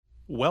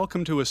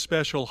Welcome to a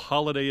special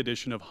holiday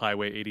edition of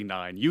Highway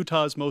 89,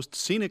 Utah's most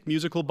scenic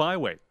musical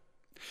byway.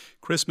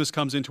 Christmas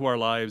comes into our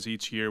lives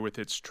each year with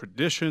its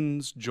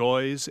traditions,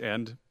 joys,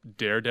 and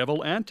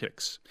daredevil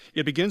antics.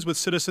 It begins with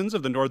citizens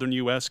of the northern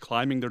U.S.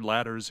 climbing their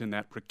ladders in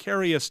that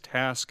precarious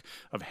task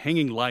of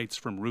hanging lights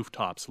from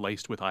rooftops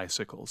laced with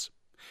icicles.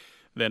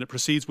 Then it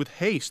proceeds with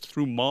haste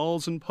through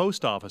malls and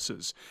post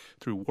offices,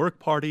 through work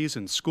parties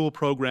and school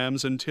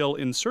programs, until,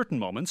 in certain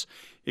moments,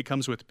 it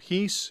comes with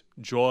peace,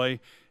 joy,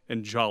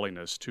 and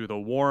jolliness to the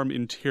warm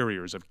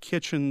interiors of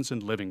kitchens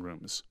and living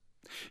rooms.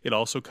 It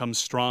also comes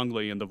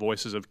strongly in the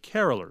voices of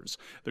carolers,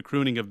 the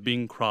crooning of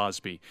Bing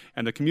Crosby,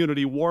 and the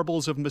community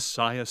warbles of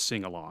Messiah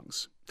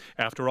sing-alongs.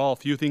 After all,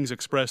 few things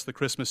express the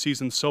Christmas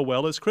season so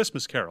well as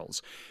Christmas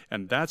carols,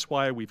 and that's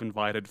why we've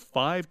invited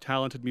 5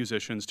 talented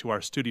musicians to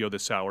our studio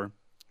this hour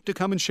to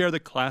come and share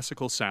the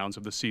classical sounds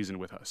of the season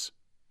with us.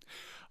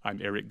 I'm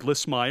Eric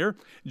Glissmeyer.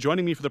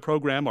 Joining me for the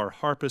program are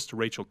harpist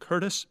Rachel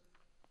Curtis,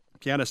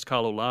 pianist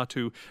Kalu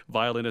Latu,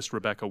 violinist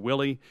Rebecca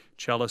Willey,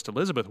 cellist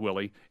Elizabeth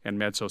Willey, and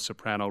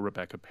mezzo-soprano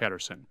Rebecca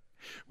Pedersen.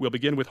 We'll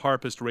begin with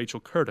harpist Rachel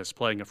Curtis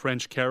playing a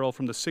French carol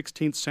from the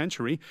 16th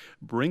century,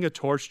 Bring a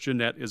Torch,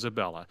 Jeanette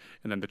Isabella,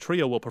 and then the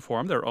trio will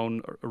perform their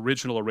own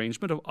original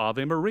arrangement of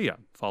Ave Maria,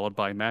 followed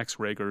by Max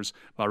Reger's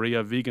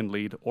Maria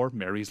Wiegenlied or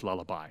Mary's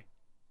Lullaby.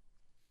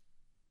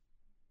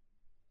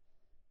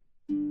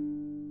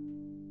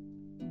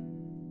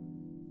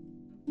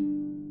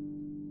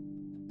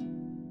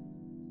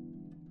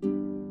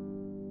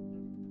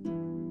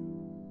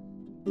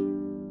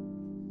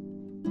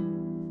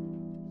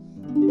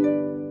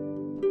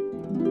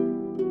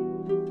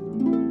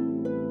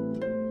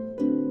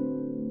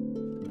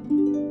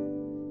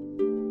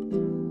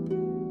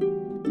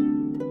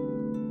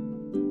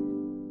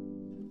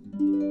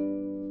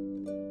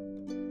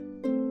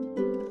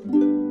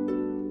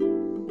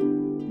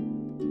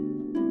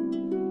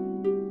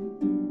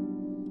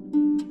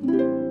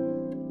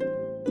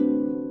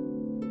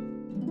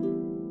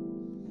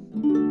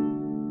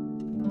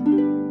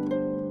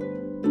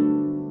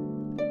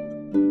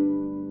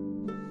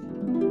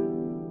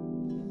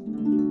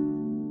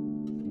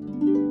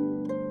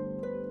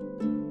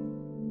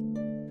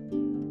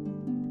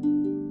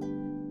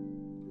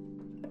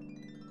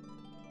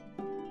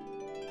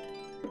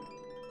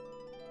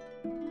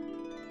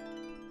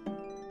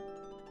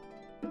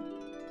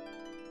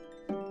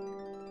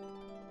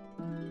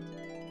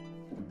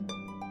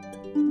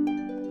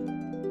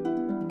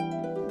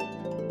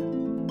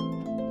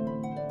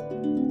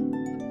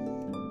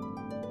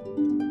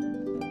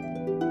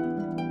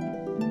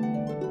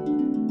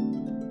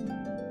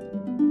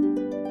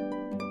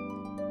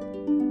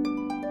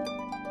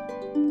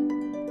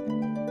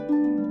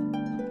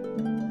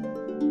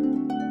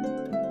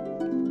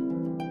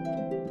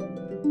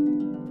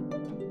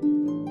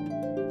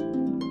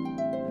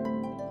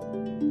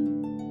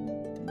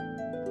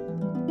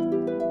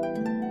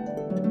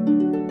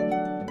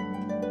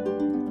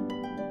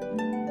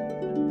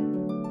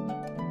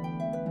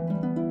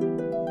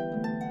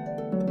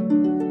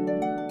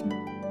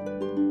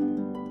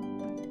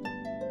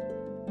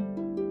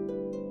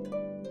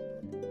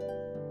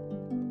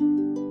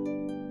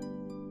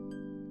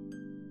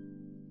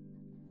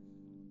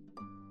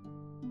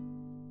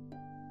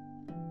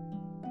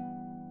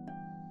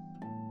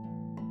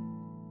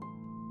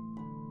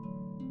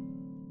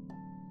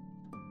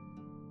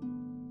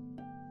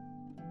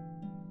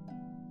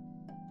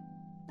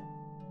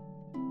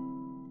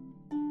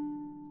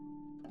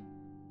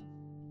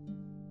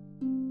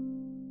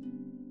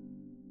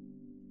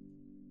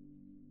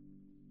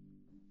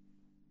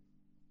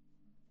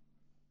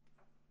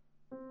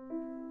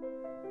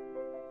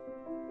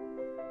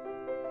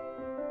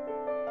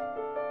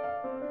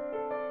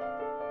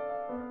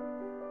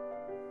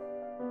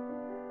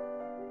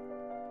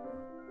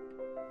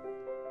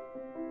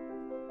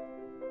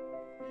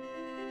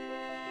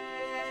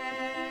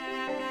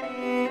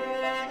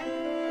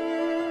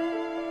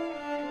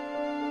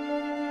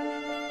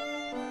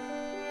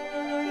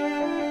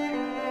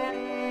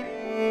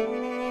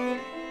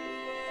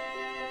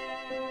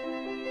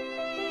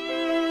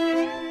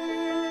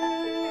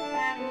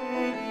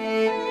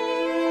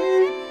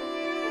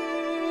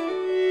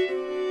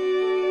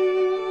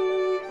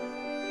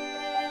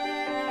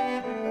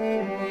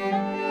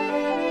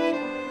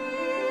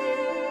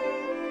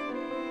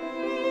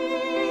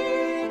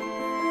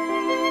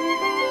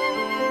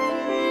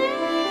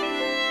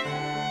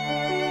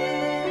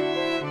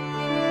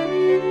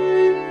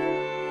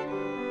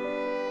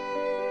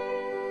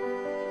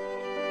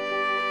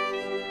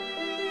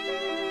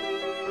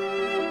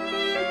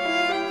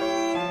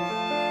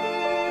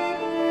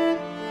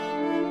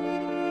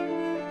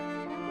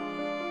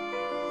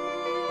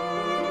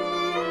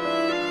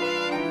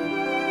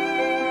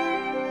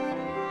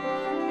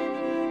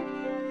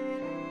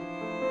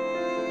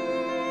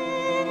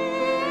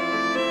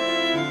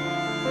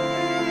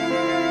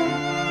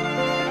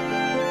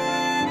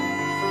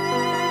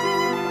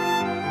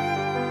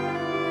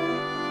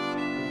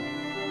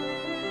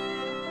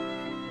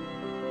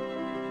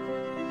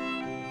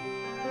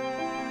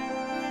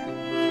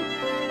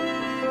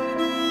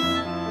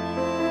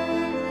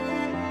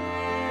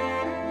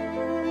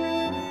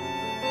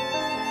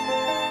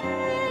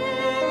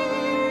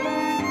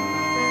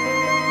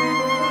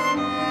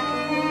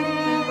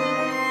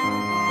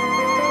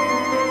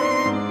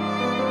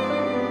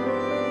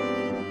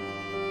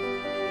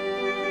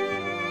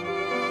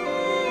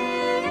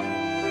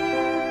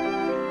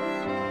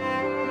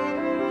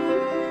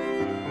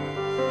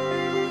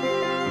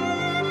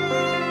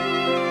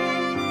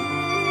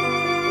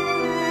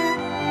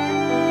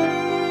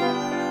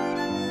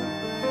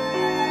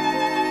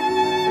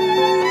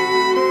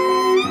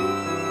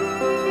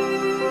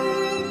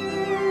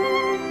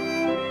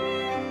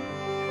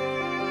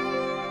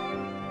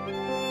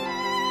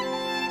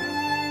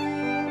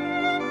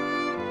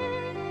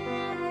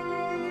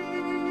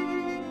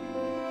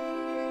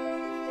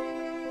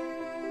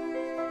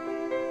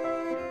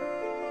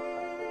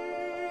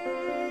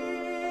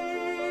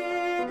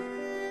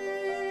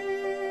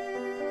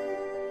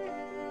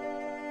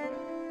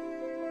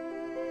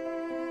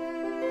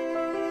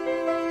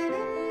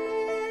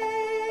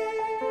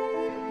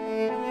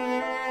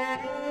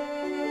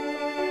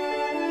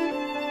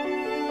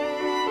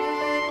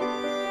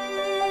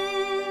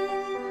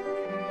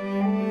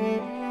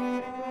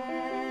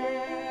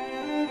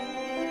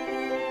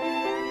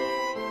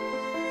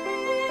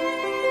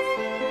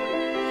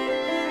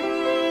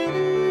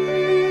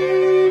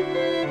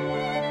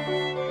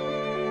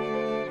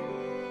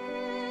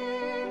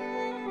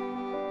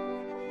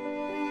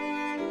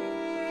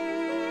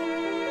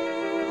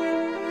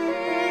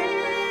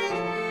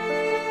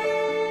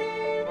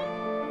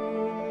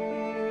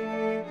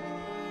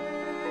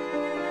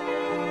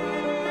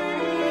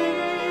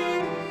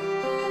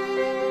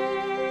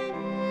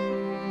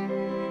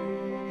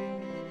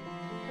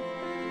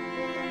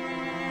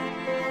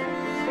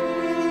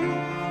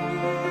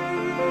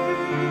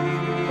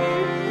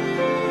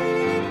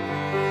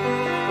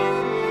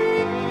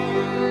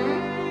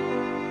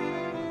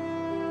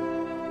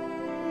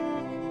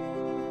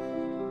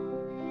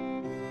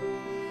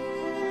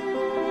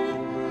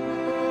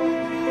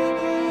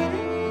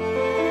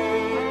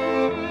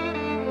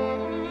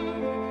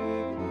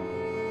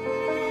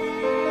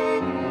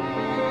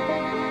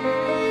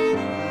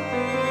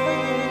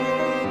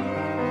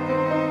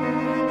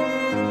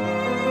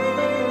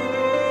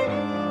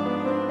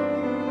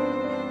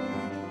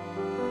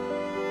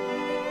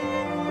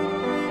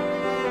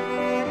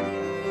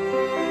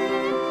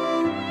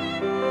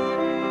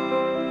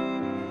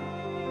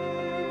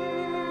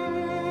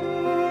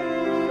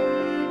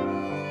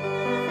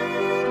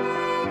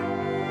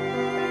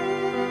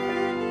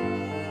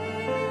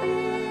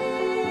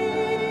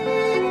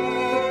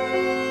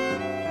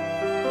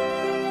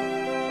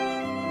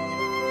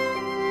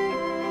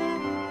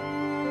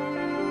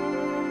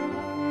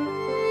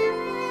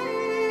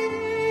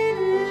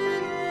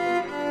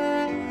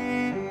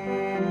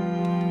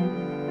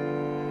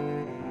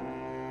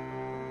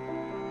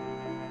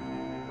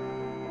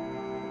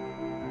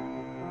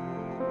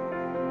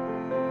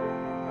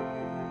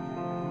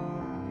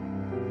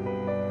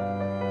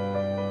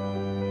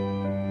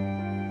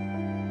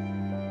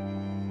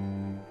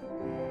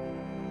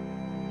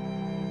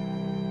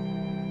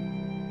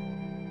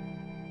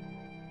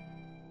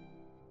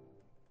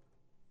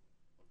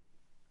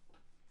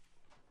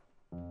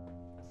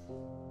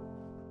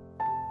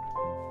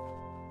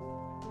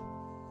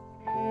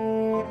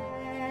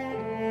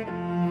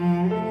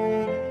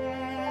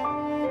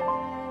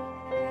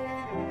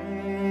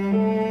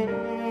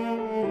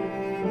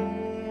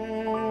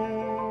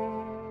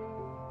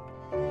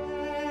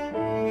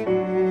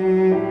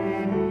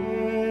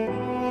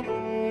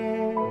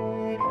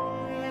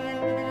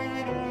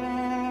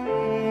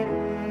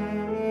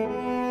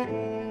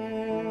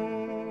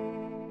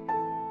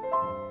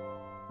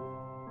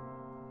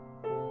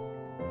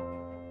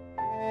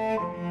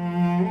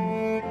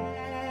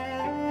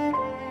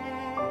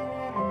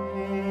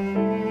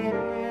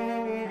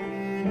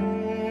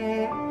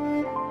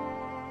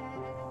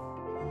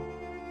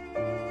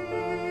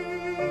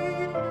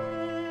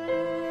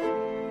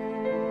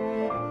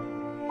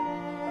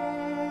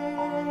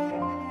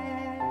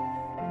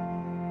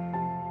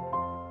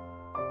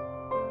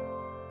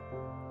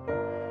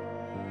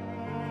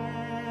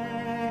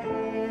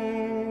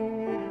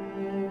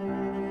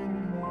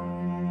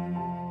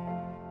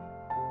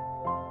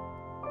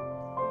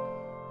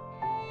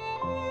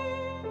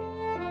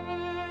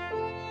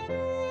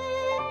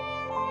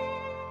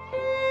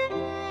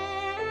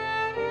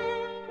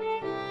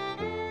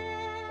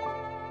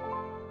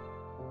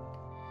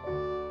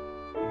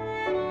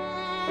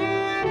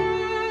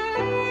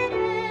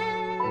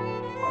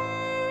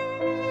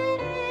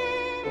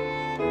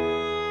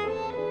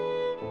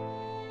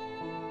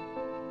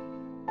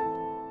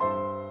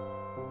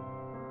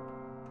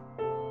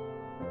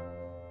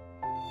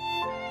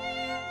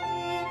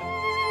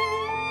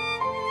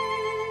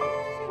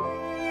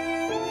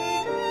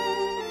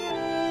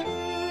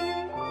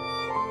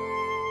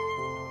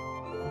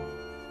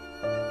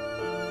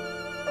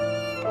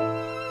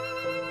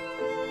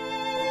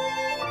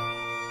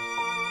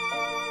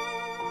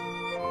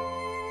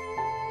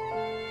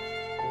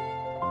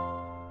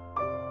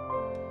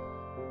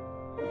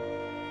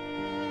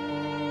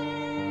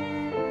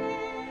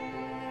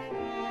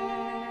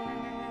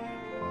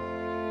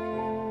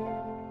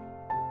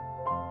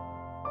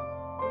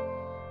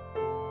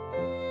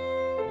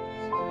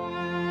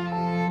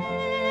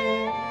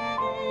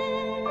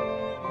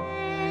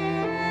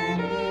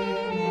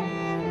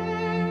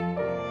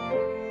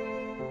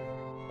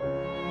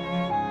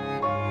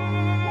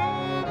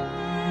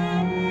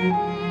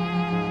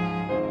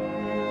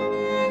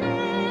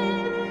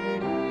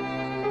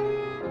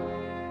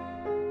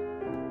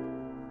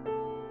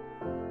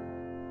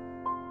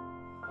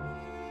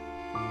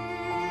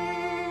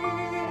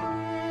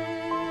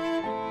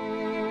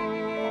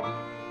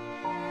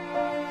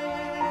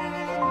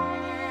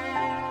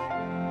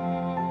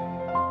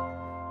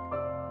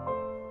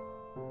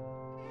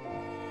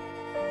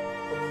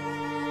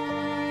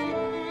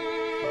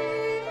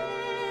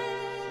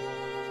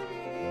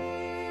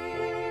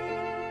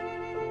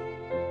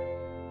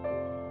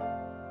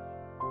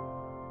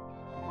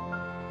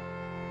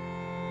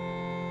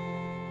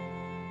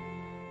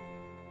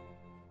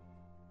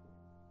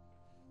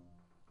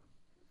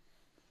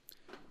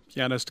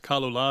 Pianist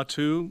Kalu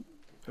Latu,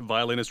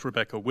 violinist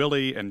Rebecca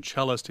Willey, and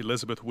cellist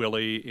Elizabeth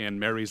Willey in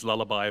Mary's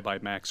Lullaby by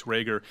Max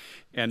Reger.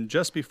 And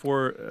just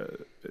before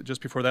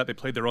that, they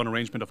played their own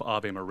arrangement of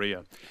Ave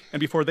Maria. And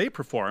before they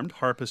performed,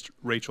 harpist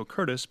Rachel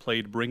Curtis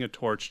played Bring a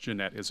Torch,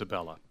 Jeanette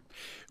Isabella.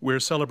 We're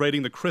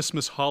celebrating the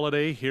Christmas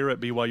holiday here at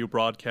BYU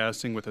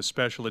Broadcasting with a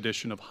special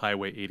edition of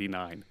Highway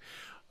 89.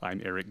 I'm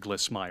Eric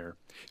Glissmeyer.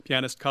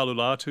 Pianist Kalu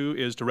Latu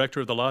is director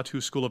of the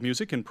Latu School of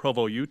Music in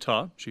Provo,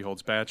 Utah. She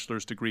holds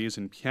bachelor's degrees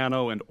in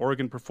piano and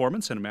organ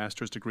performance and a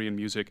master's degree in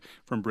music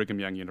from Brigham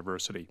Young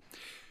University.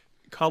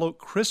 Kalu,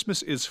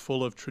 Christmas is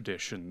full of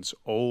traditions,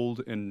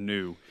 old and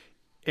new.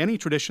 Any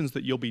traditions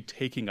that you'll be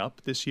taking up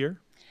this year?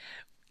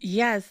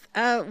 Yes.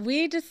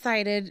 We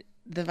decided,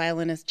 the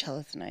violinist,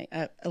 cellist, and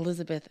I,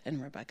 Elizabeth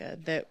and Rebecca,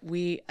 that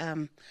we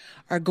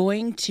are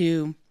going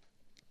to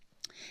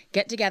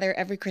get together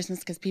every Christmas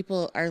because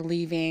people are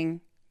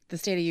leaving the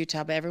state of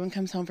Utah, but everyone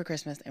comes home for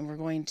Christmas, and we're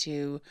going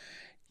to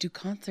do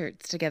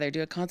concerts together,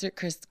 do a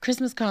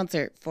Christmas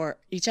concert for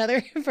each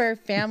other, for our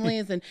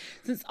families, and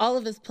since all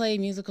of us play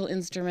musical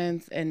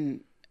instruments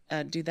and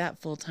do that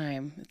full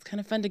time, it's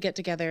kind of fun to get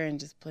together and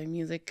just play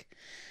music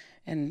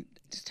and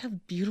just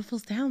have beautiful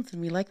sounds,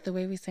 and we like the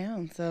way we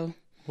sound, so...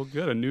 Well,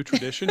 good. A new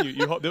tradition.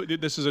 You hope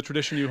this is a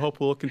tradition you hope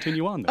will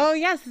continue on then. Oh,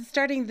 yes. It's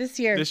starting this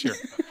year. This year.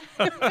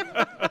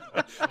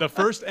 The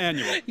first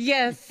annual.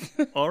 Yes.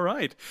 All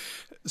right.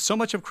 So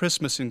much of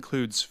Christmas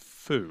includes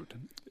food.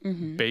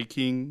 Mm-hmm.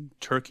 Baking,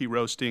 turkey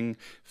roasting,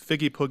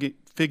 figgy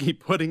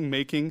pudding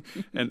making.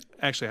 And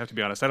actually, I have to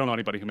be honest, I don't know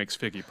anybody who makes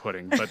figgy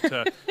pudding.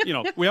 But,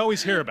 we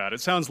always hear about it.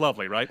 It sounds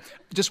lovely, right?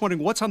 Just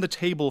wondering, what's on the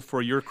table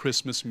for your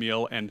Christmas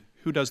meal and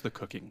who does the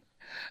cooking?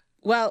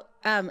 Well,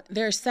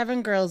 there are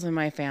 7 girls in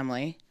my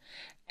family,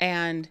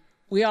 and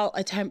we all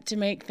attempt to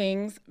make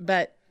things,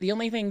 but the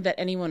only thing that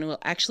anyone will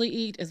actually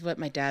eat is what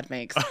my dad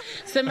makes.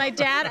 So my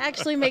dad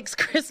actually makes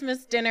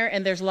Christmas dinner,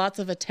 and there's lots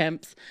of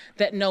attempts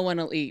that no one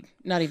will eat,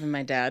 not even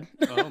my dad.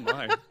 Oh,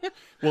 my.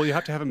 Well, you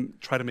have to have him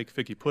try to make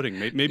figgy pudding.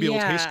 Maybe it'll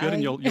taste good,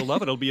 and you'll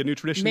love it. It'll be a new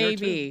tradition there,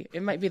 too. Maybe.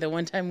 It might be the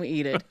one time we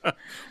eat it.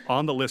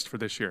 On the list for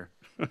this year.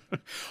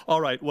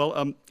 All right,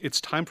 well, it's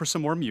time for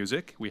some more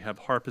music. We have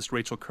harpist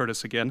Rachel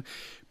Curtis again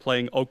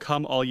playing O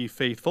Come All Ye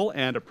Faithful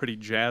and a pretty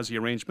jazzy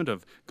arrangement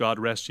of God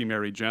Rest Ye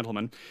Merry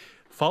Gentlemen,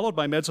 followed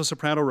by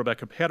mezzo-soprano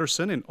Rebecca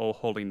Patterson in O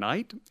Holy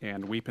Night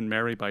and Weepin'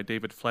 Mary by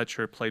David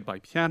Fletcher, played by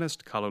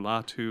pianist Kalu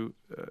Latu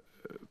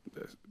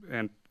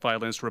and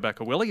violinist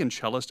Rebecca Willey and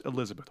cellist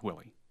Elizabeth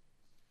Willey.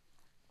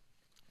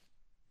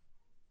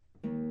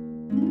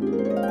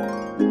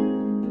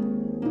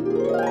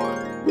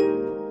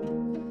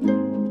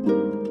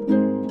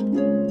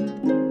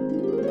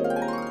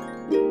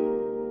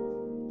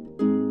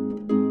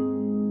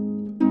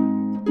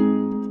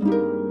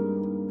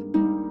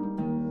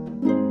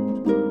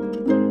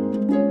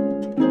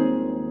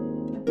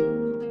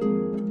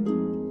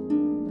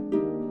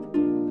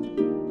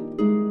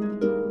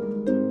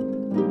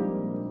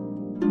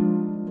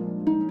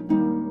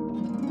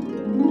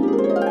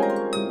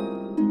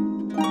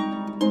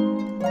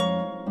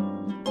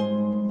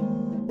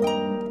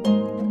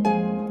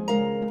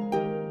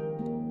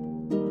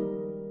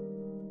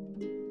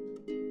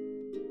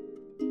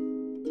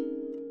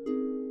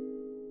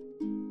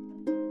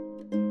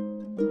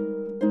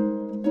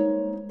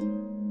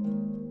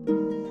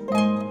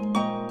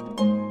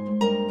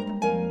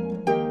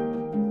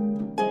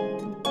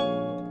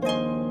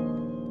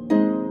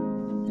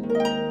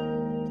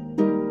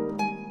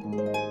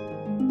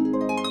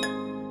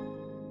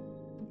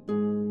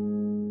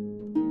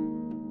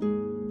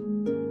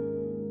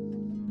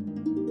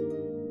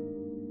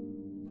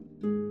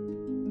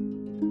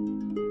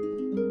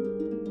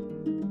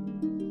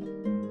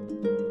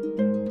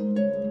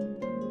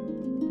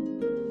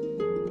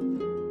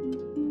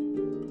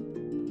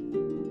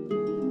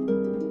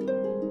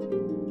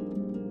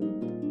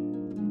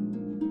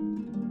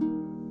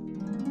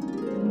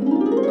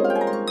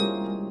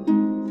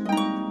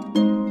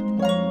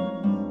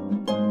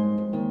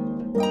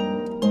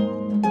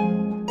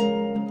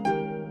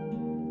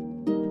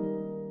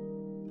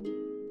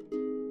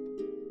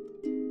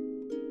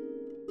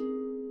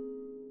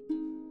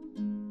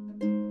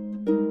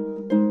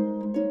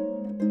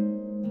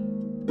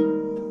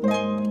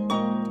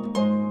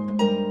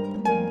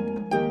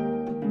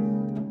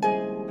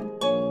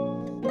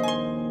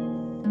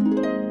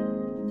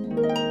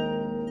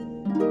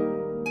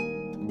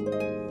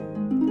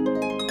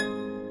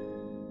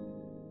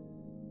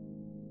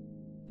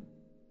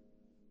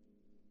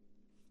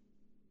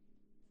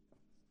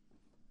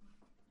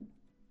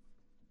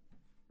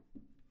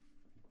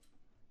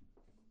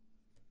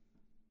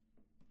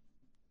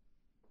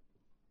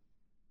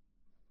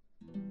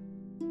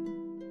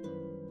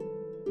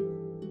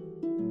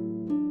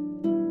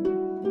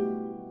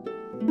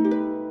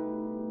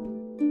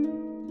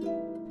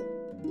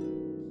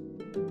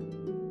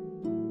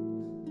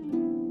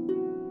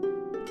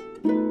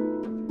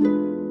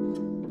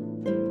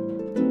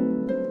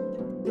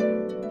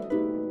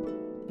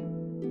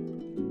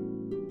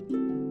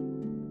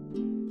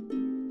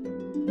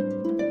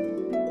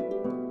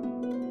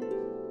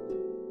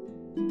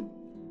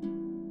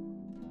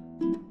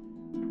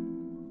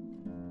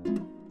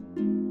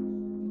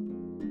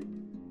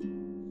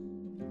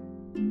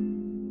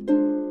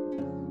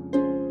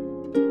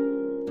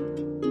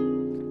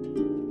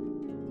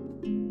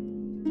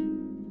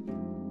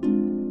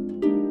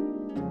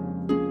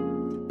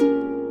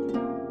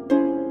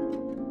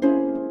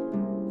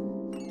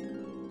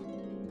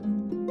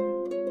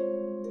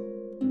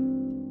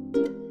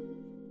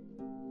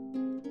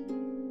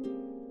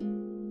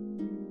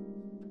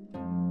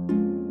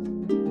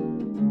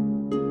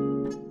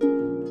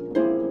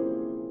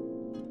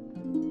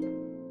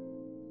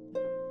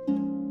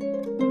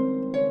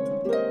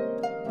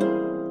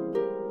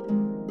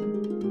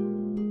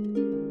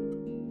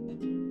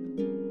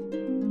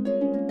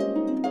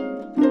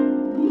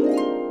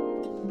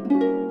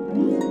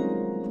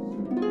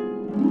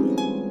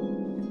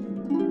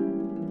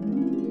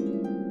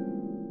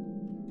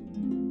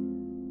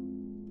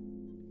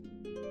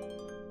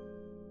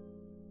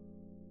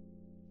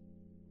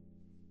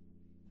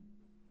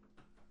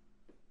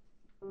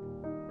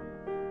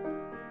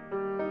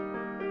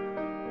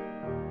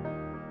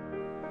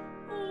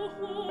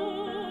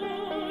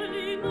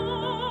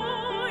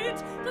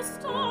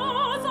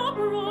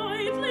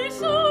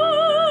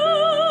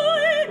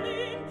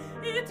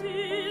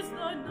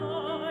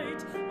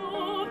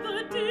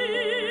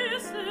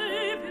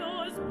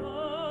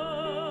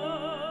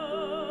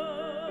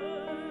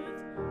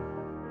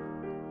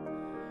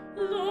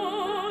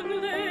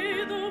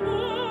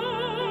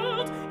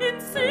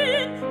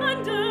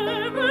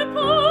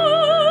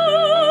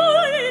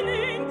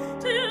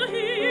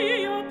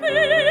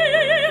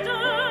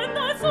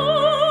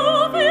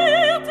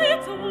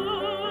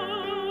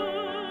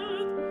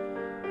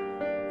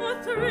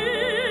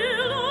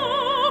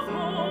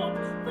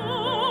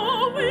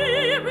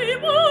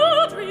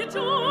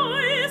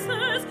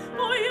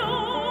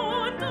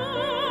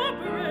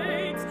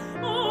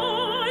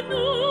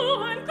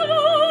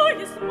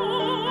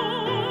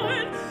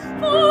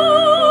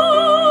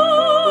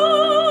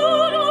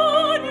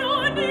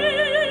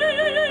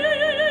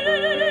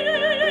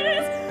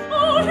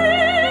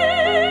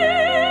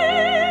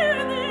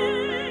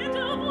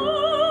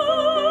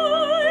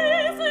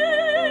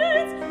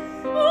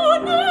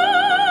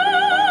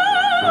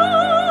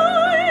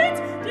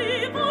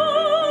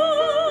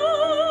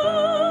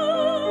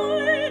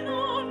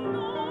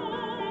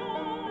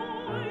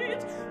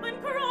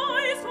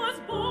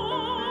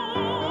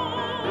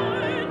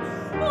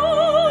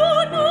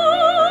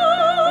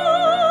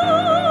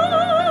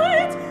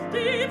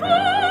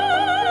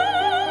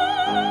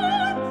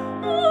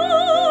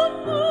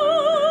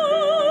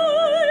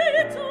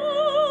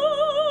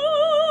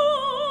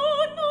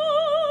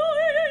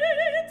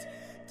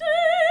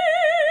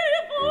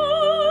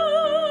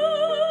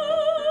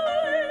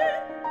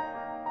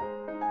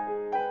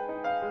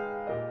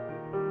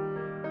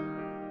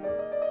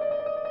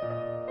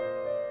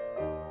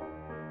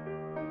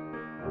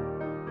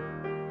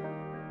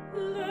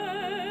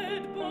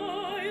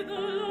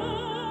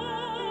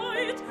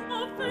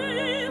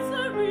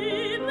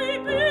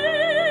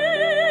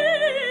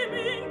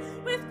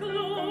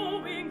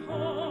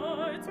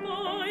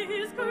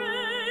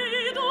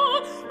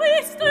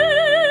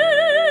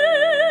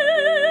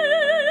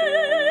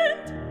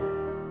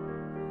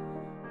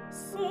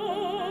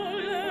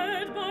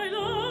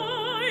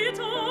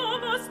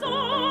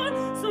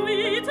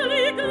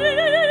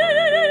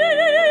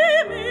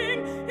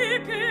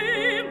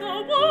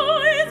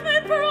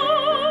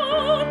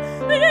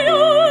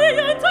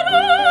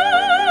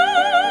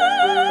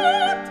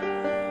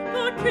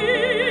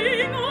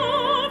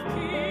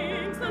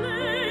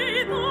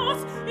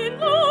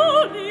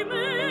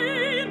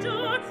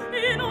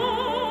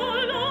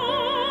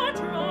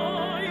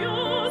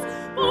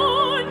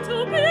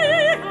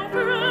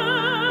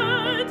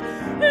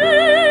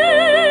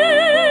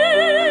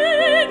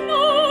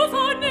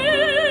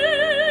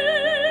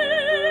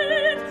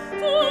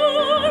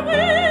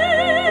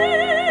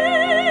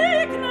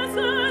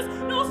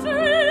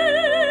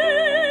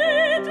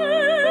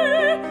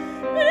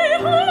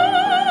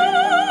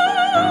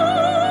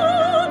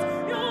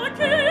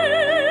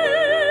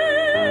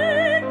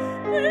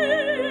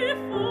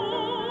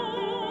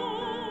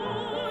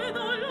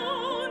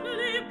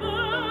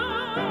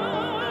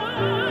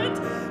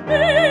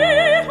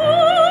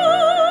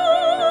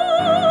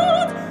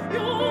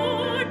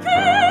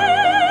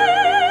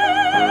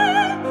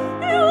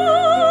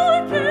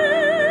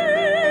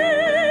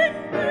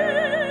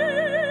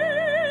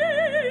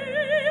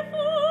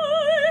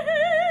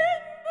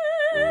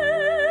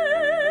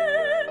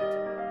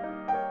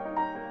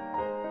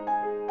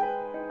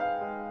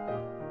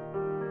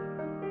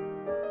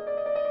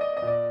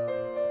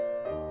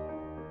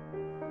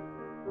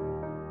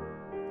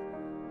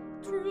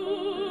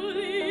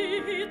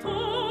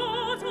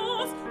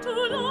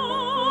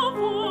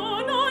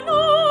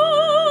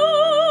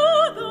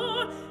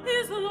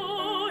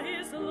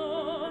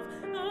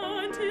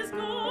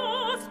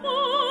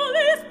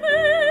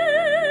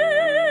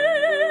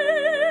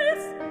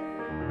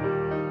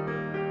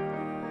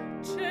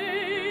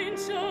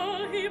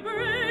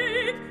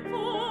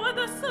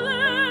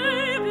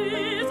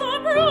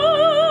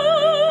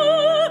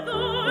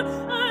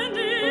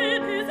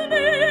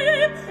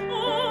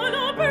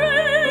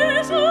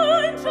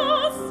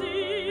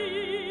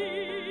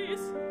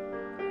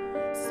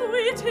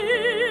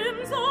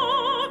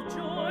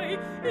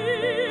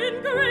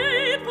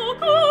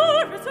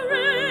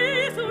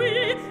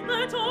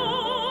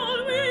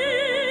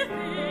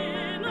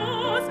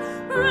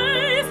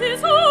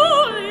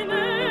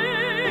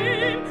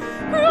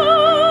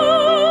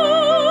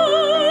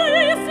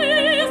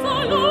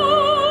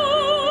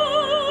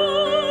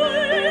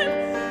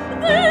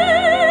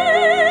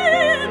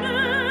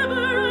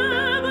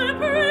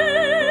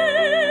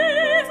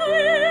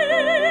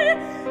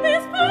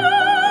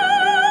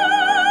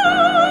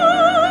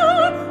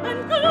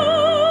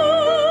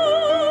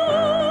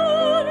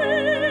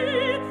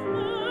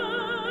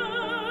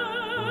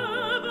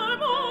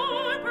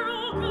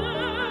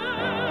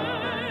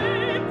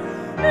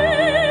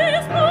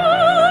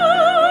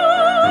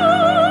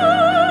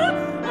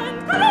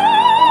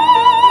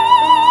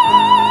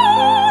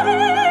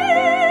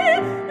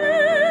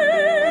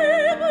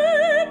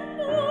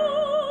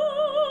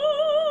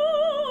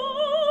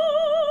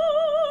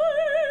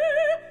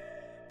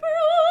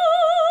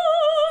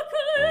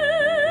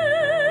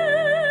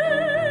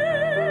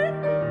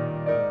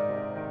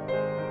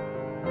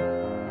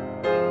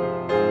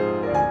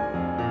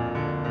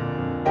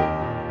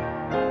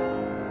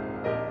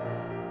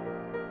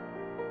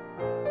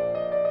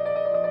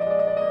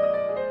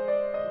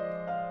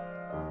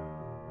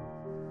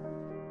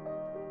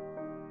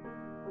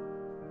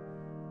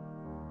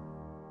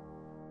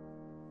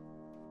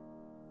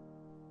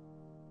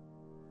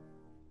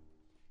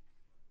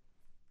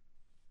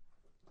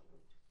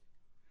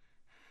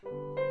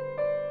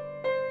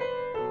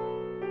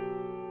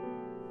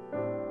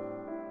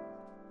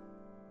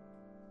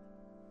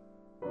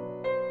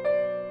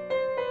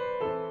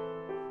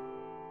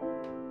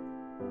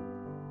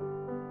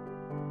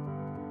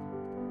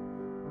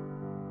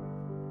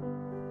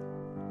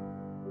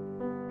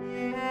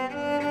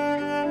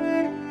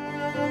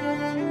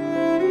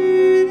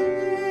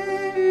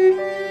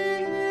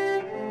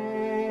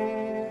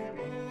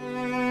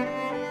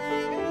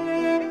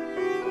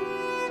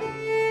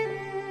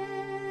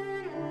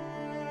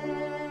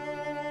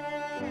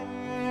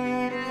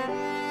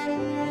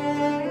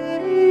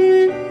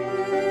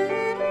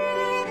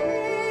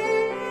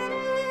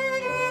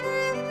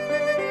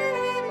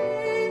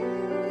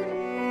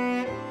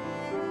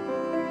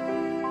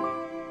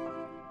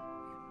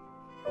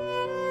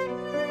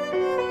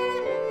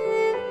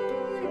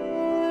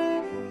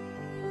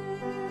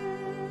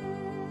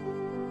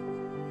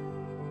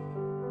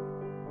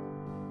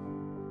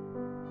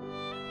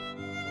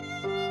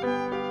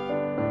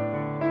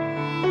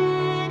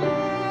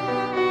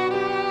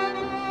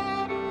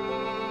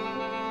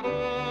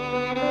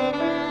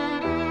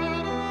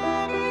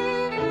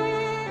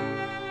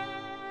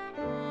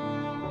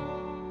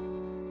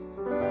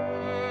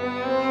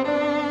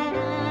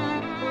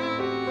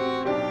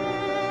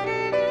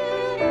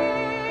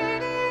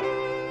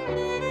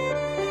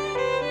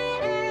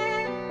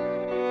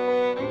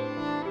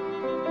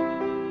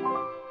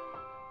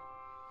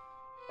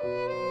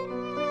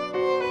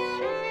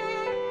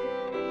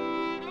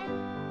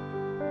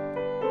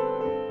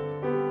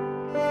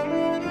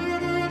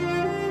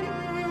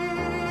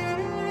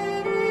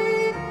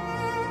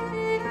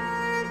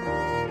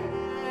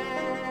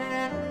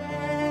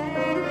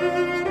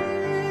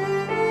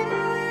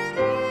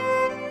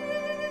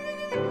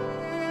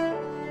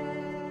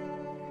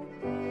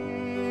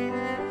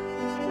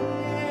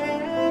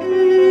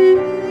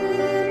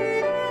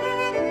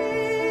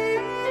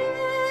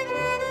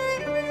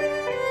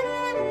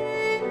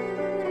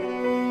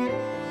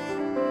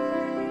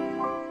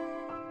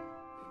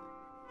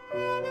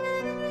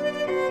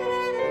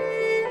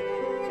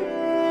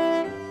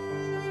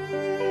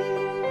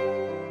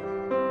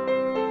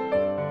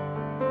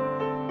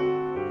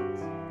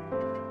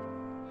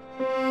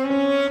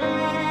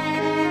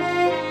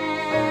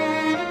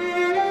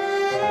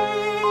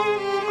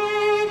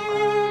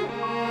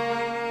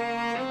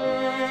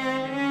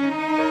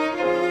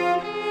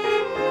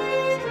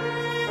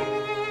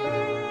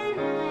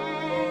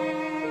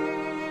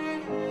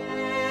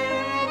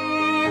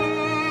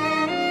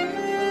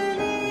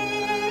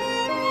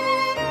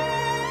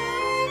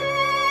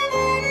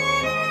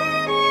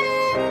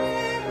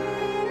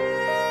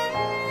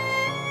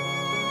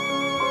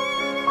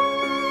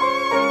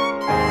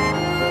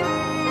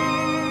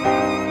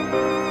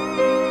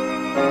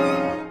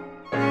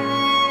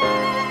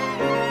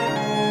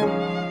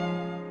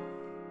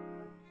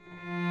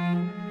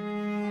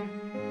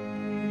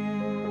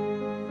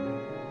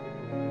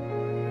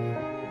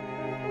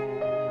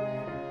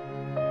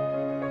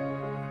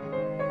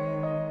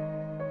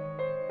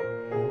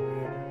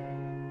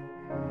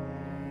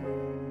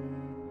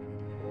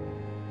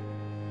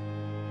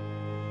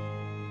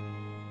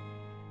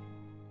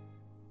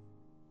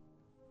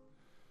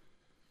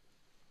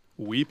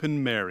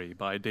 Weepin' Mary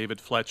by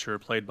David Fletcher,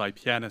 played by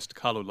pianist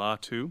Kalu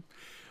Latu,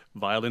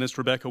 violinist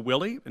Rebecca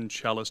Willey, and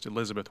cellist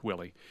Elizabeth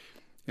Willey.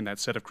 In that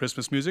set of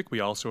Christmas music, we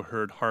also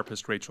heard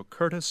harpist Rachel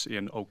Curtis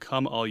in O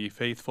Come All Ye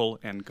Faithful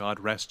and God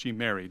Rest Ye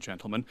Merry,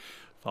 Gentlemen,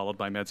 followed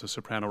by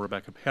mezzo-soprano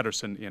Rebecca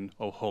Pedersen in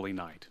O Holy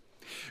Night.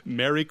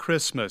 Merry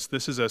Christmas.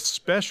 This is a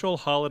special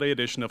holiday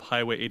edition of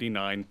Highway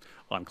 89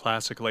 on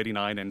Classical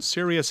 89 and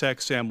Sirius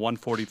XM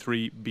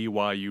 143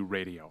 BYU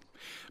Radio.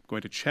 I'm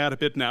going to chat a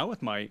bit now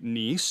with my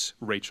niece,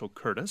 Rachel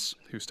Curtis,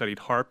 who studied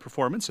harp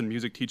performance and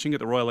music teaching at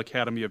the Royal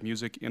Academy of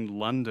Music in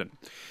London.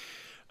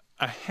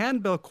 A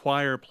handbell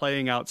choir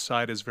playing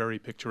outside is very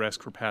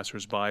picturesque for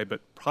passers-by,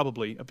 but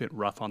probably a bit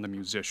rough on the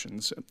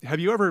musicians. Have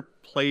you ever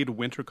played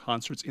winter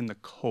concerts in the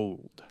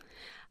cold?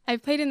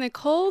 I've played in the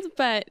cold,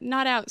 but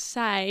not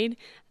outside.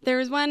 There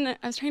was one,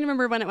 I was trying to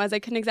remember when it was, I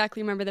couldn't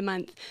exactly remember the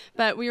month,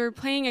 but we were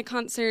playing a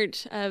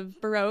concert of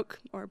Baroque,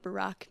 or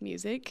Baroque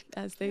music,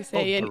 as they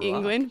say in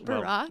England.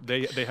 Baroque. Well,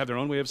 they have their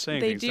own way of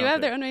saying things, They do have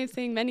their own way of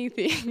saying many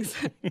things.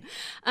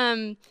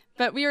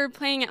 But we were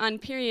playing it on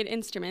period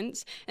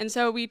instruments, and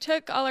so we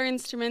took all our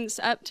instruments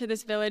up to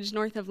this village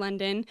north of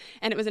London,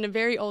 and it was in a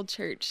very old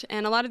church.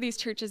 And a lot of these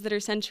churches that are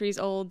centuries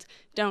old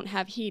don't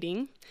have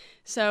heating,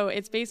 so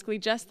it's basically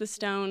just the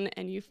stone,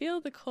 and you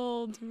feel the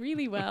cold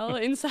really well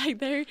inside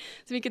there.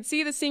 So we could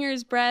see the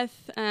singer's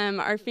breath,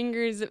 our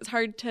fingers, it was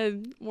hard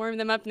to warm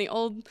them up, and the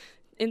old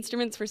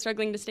instruments were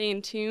struggling to stay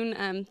in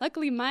tune.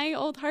 Luckily, my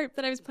old harp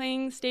that I was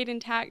playing stayed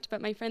intact,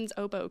 but my friend's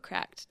oboe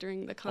cracked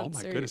during the concert.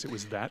 Oh my goodness, it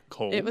was that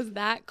cold? It was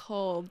that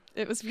cold.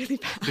 It was really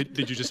bad.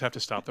 Did you just have to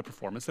stop the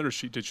performance then, or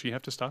did she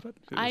have to stop it?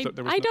 I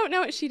don't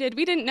know what she did.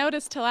 We didn't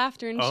notice till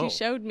after, and Oh. she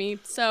showed me.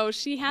 So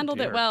she handled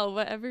dear. it well,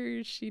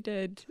 whatever she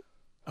did.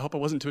 I hope it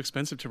wasn't too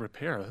expensive to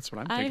repair. That's what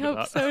I'm I thinking hope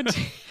about. so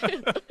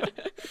too.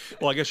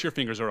 Well, I guess your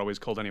fingers are always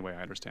cold anyway,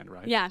 I understand,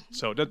 right? Yeah.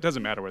 So it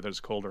doesn't matter whether it's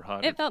cold or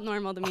hot. It felt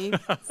normal to me,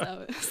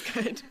 so it was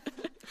good.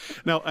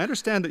 Now, I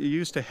understand that you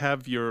used to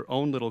have your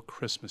own little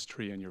Christmas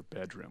tree in your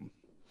bedroom,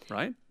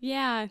 right?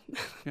 Yeah.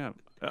 Yeah.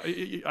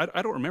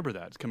 I don't remember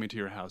that, coming to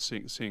your house,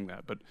 seeing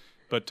that. But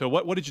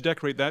what did you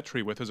decorate that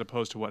tree with as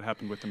opposed to what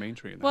happened with the main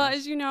tree in the Well, house?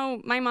 as you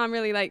know, my mom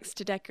really likes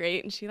to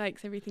decorate, and she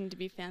likes everything to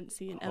be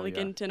fancy and Oh,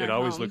 elegant yeah. in our It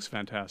always home. looks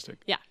fantastic.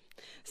 Yeah.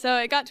 So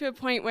it got to a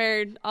point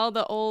where all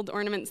the old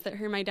ornaments that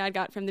her and my dad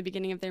got from the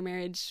beginning of their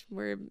marriage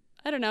were,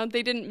 I don't know,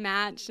 they didn't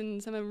match,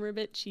 and some of them were a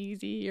bit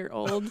cheesy or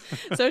old.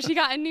 So she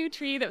got a new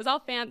tree that was all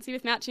fancy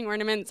with matching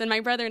ornaments, and my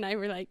brother and I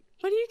were like,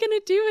 what are you going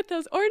to do with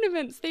those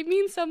ornaments? They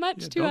mean so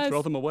much to us. Don't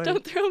throw them away.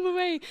 Don't throw them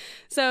away.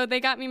 So they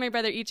got me and my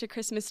brother each a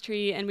Christmas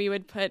tree, and we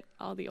would put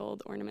all the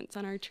old ornaments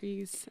on our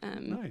trees.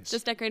 Nice.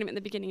 Just decorate them at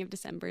the beginning of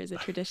December as a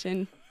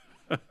tradition.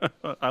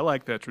 I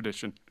like that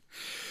tradition.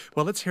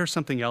 Well, let's hear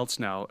something else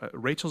now.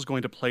 Rachel's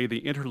going to play the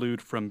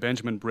interlude from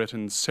Benjamin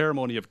Britten's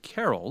Ceremony of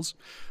Carols,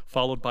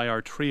 followed by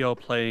our trio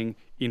playing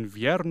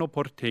Invierno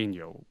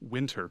Porteño,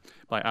 Winter,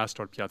 by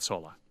Astor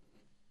Piazzolla.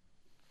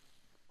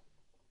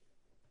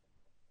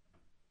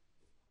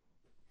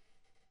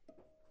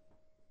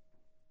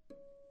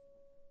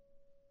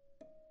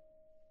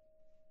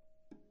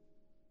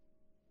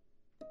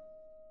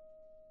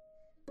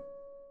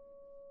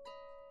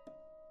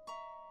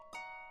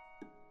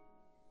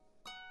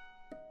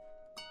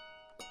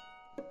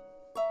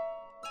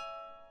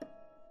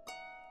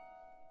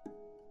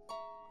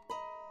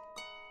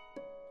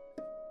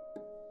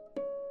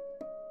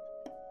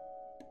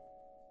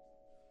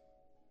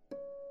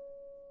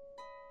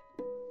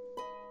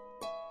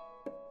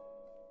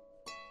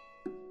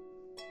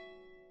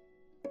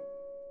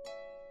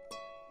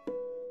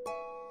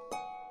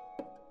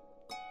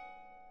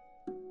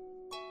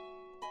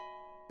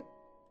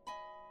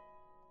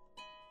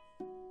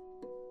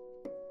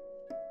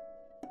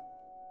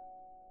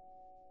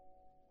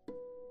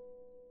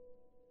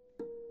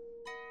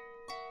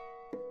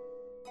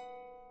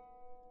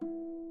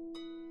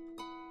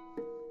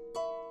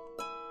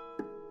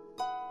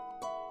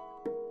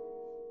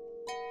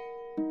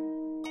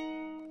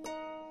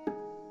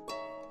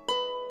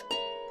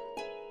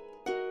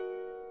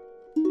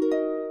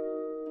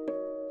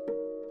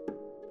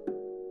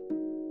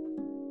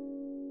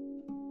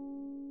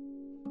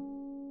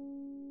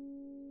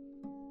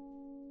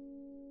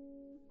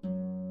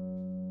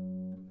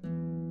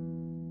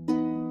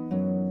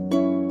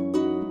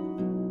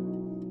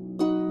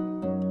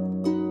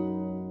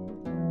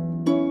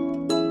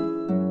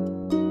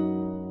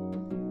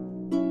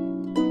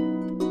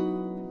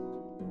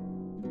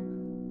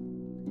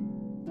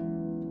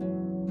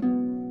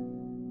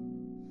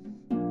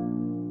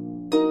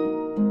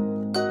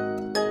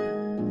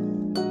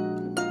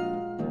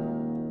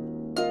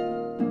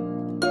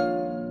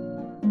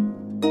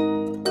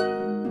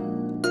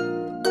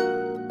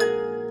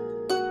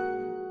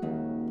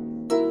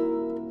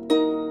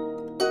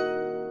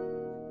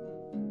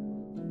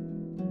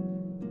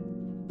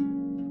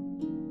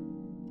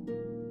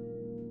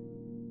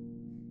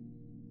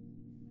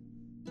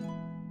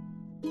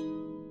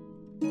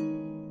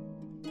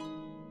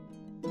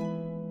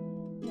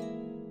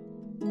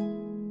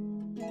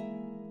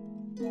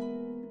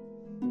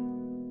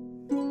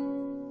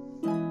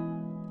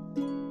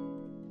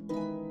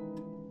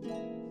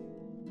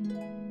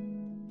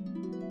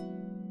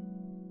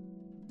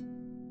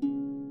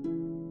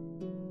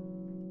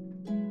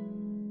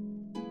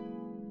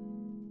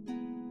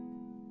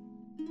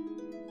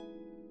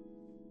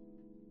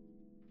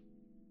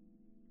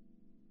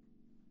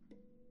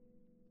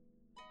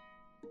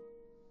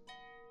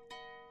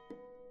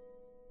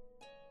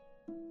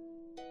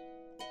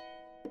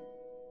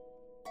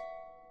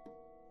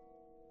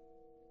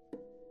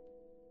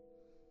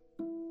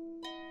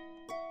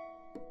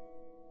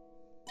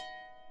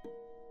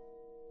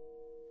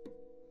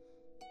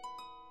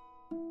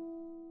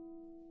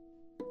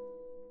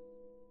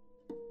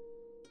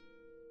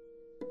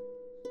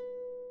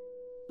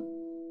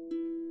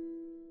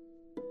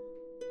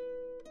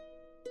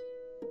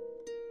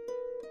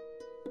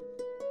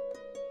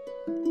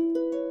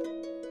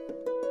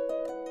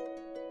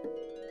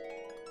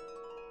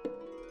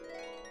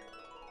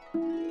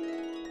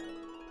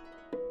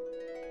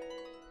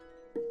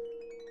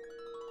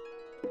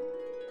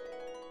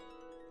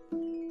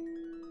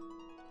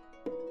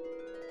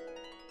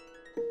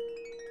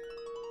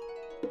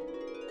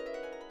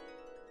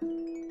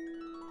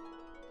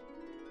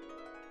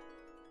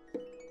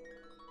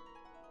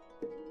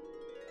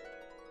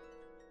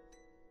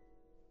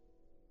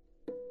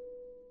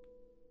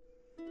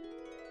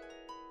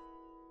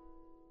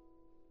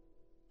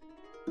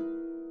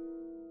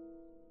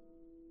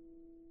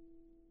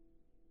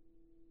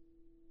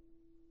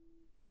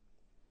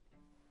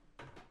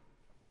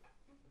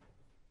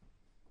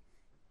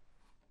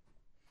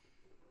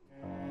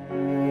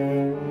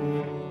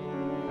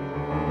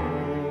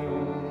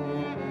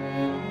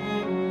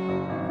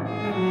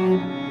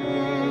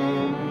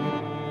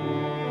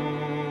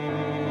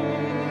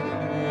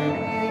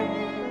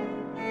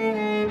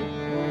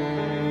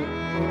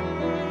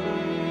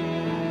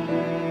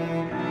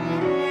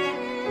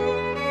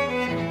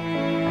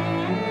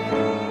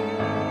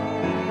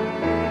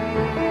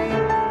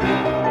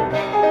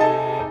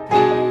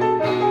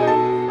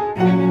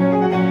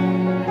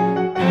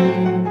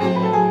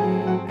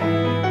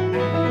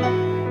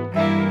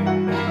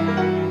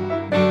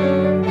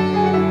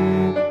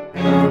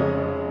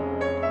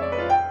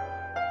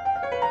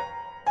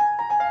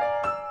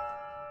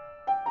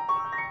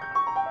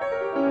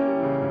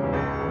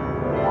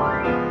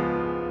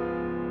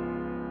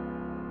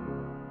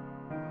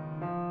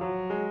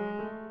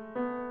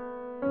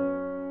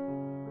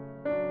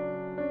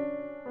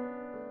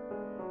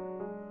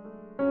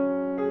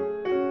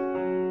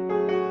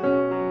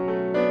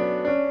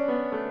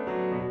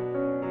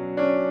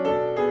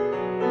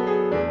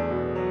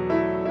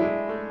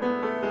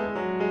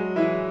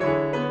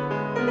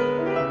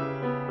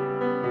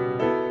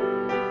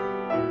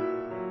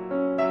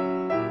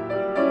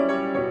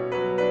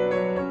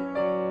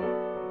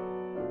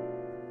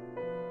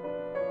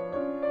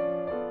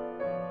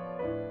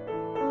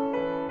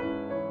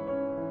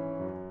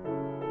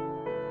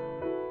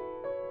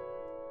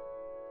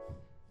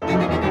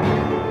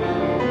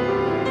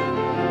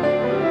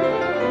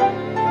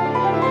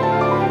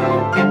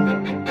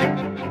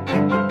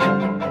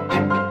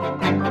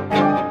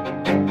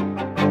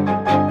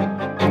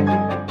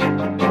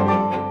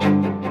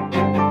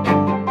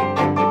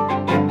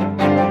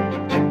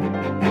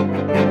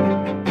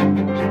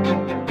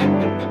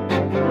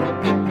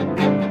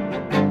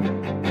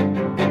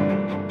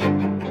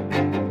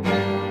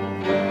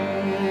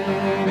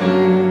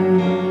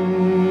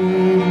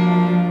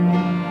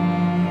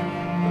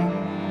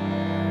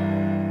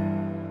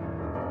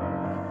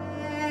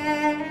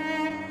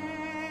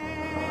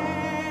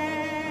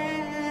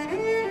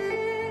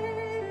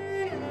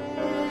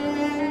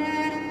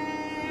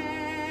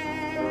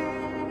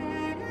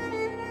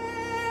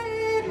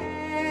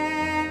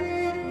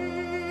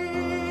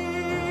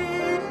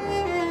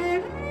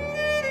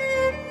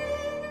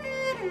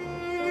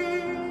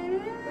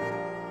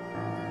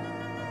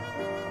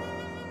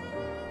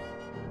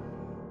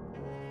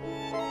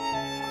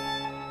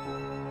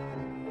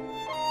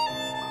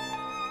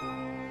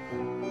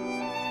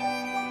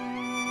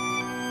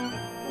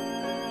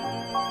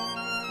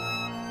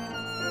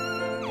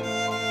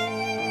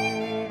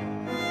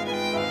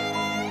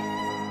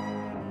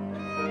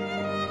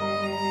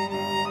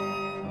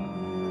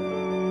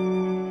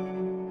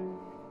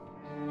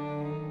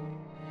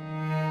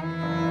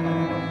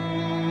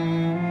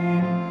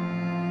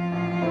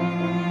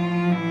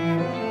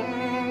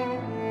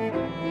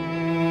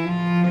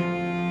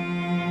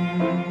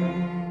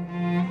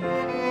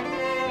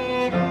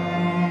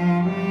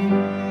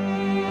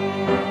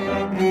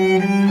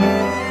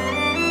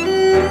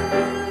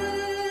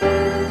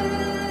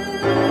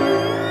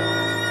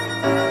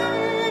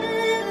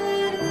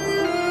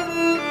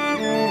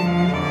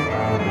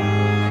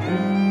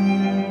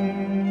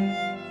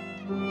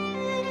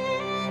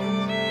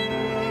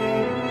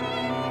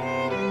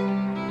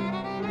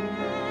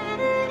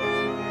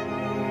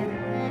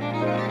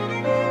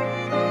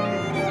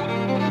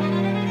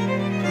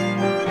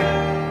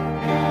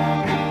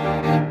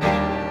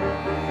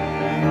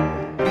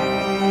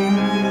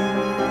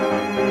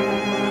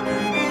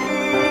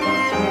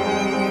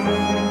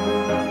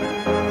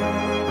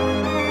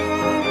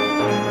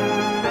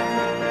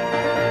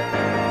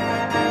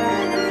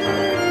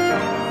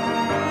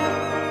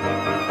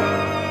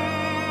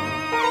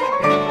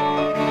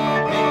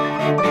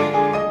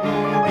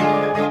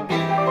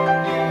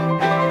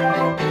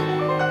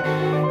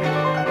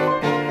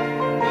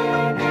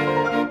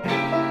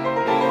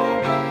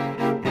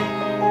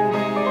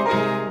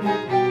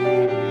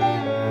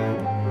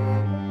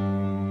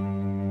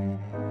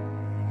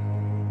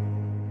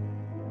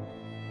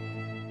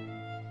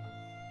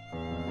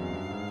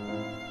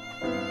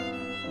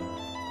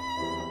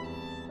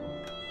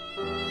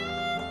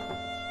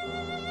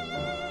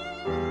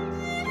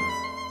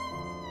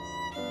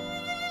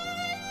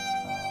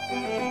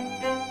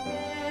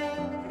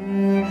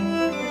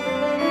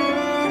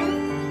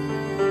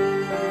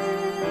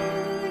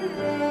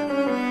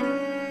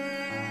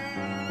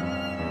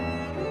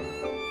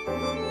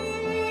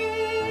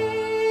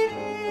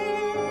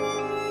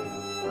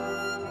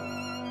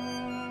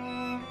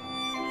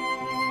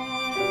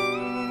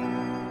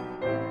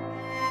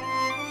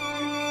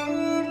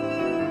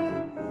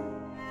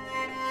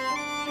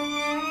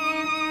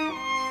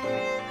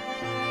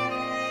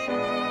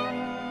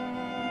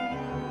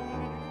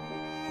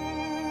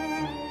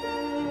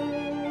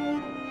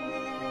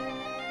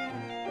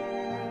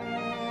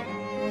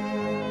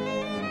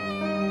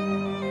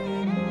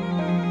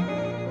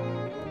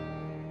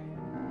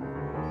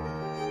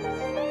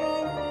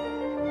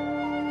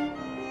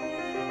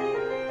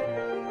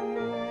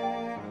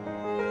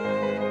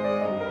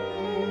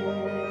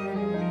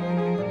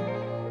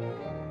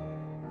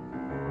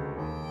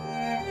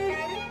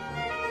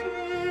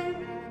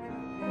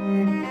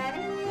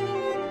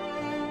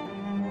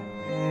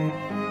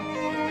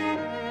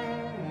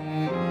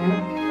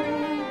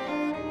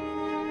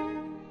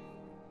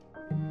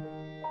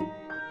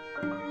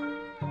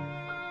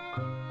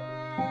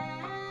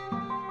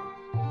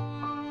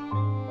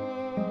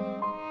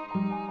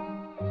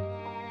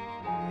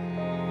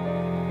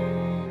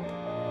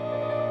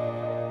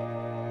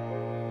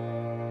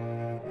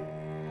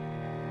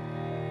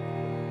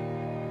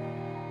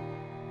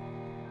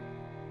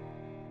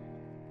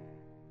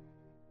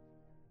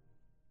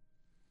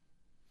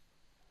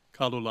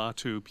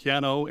 Kalulatu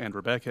piano and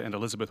Rebecca and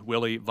Elizabeth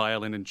Willey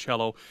violin and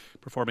cello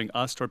performing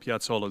Astor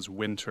Piazzolla's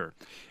Winter.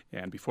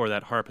 And before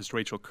that, harpist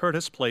Rachel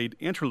Curtis played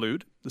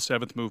Interlude, the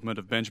seventh movement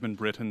of Benjamin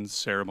Britten's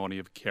Ceremony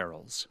of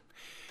Carols.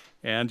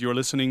 And you're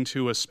listening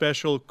to a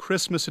special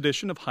Christmas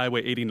edition of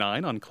Highway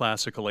 89 on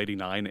Classical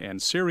 89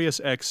 and Sirius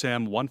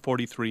XM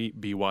 143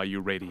 BYU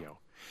Radio.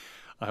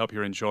 I hope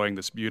you're enjoying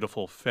this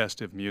beautiful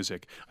festive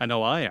music. I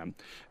know I am.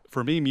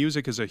 For me,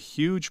 music is a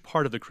huge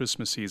part of the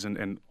Christmas season,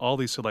 and all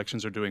these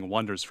selections are doing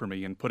wonders for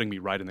me and putting me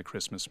right in the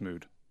Christmas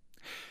mood.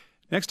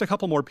 Next, a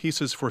couple more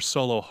pieces for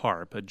solo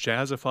harp, a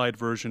jazzified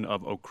version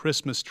of O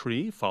Christmas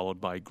Tree, followed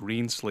by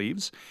Green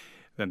Sleeves.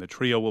 Then the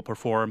trio will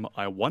perform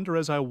I Wonder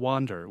as I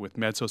Wander with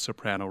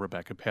mezzo-soprano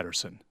Rebecca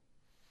Pedersen.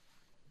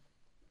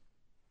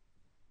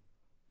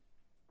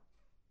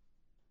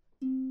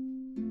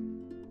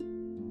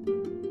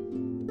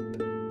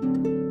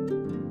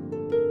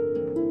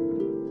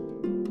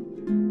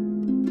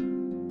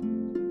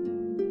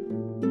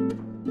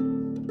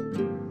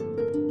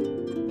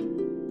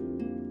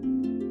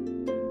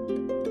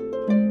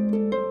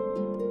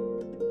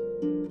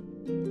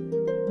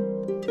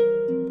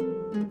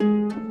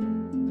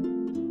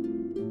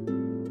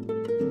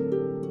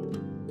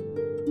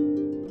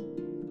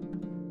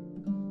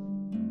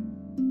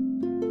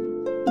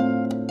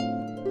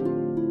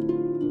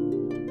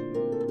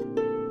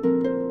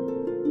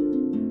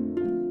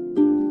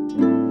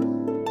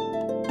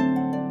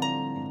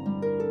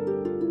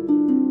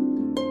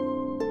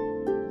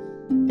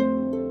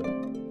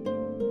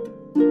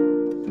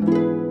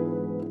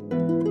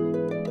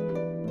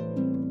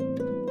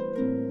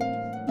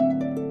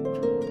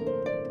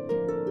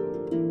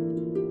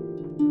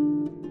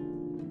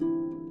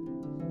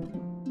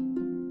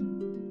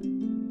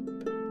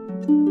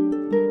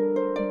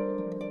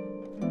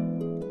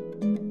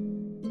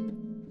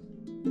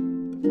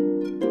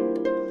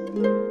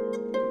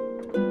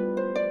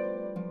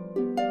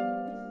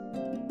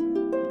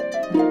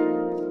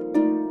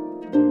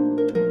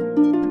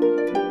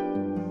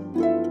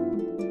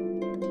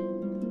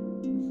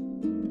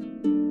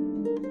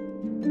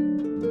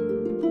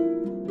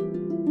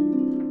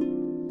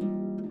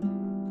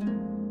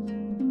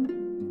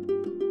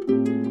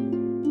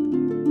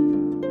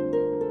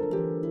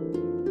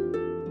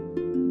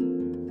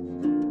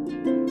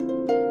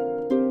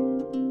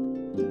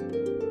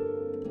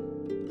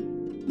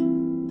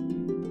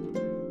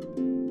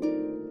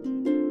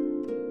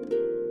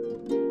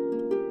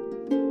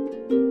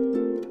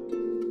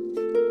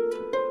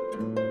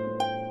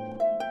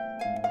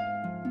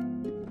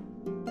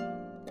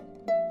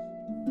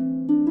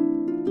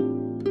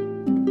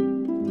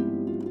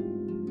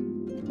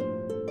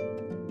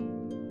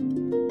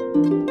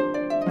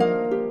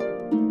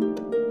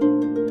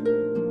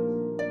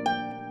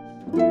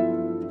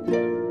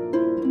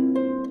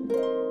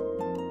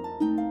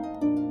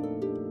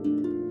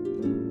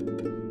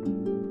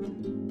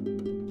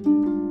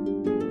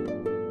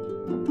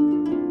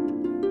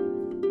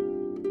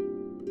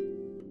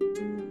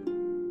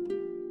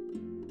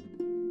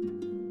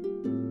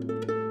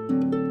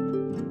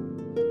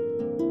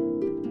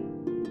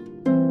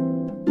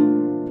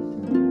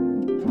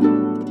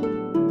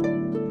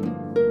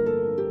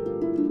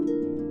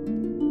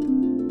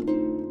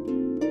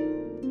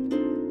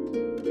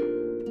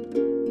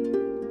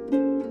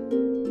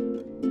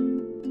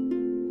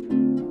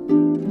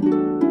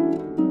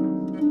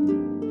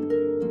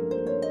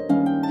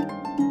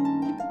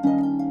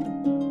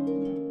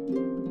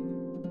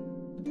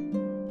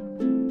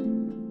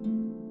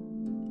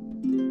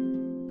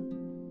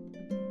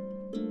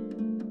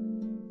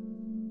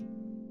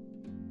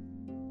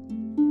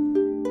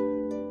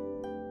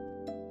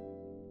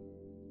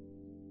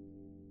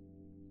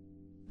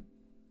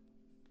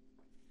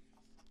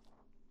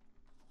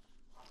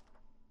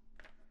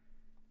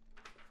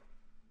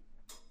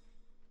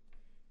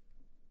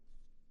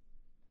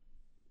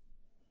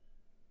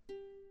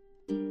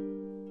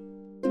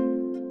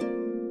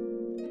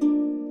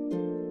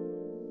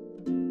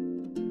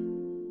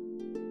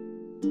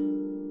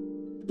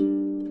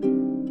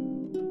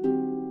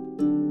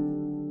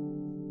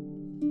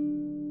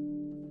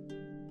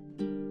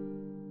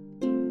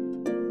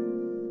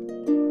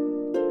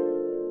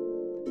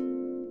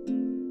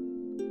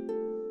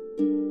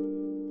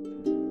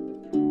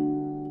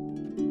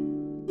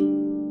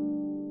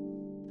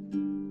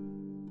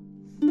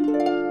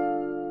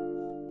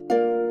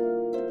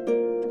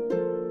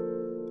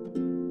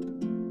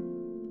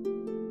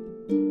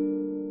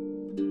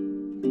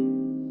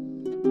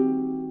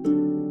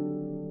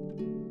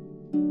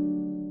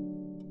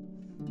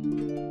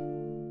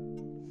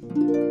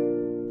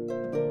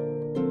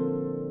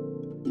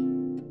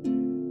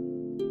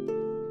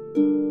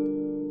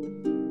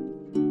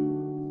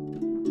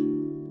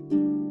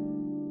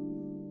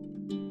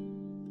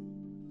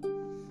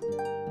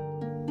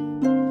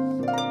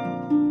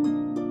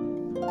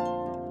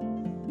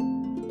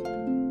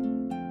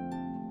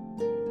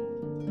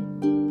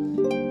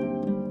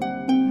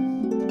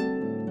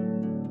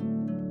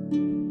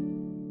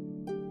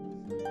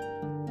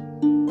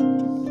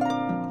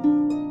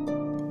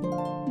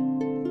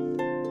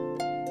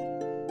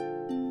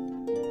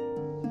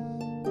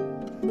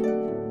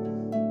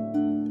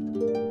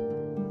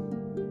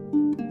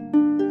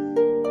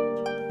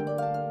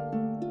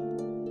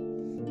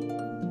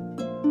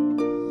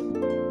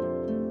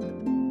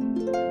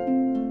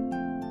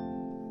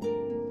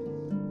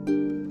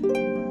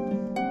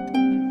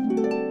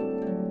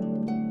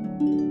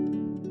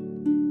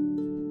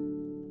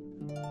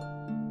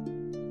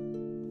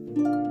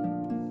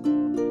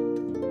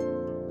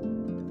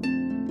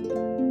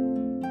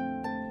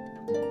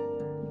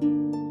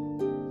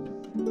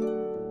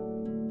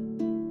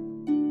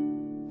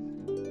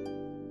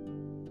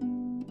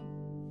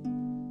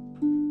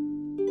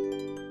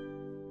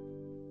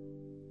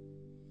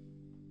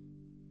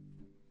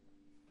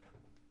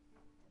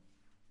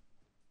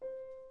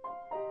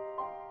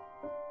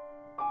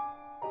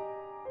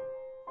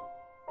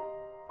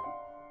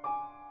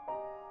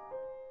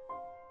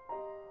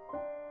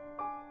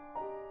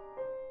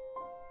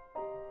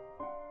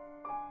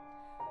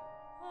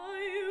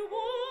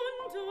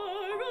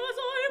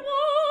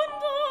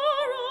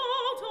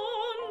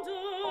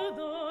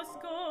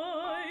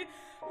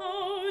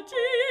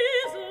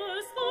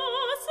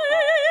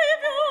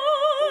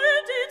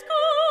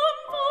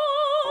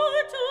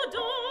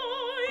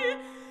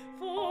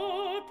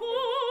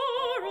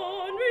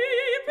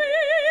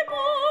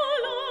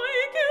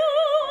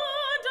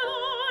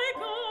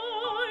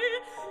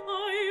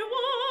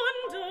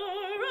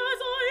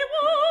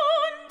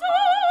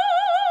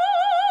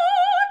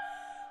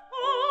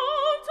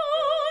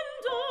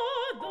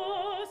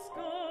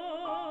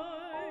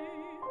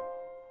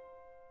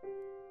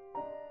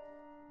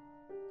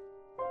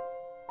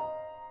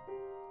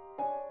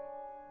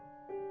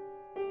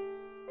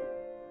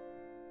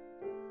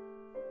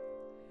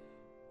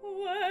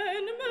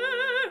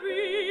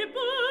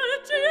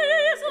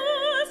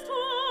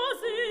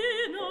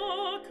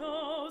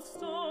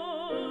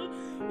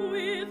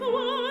 with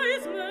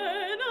wise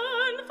men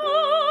and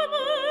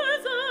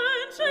farmers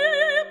and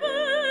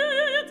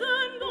shepherds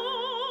and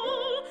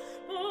all,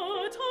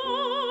 but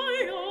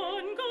high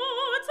on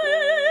God's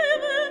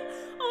heaven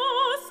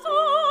a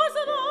star's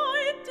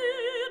light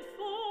did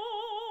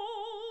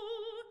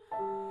fall,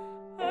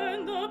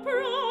 and the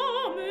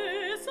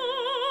promise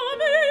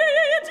of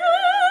ages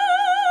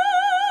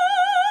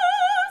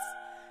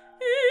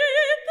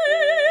it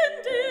then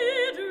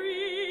did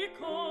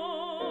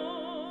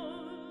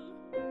recall.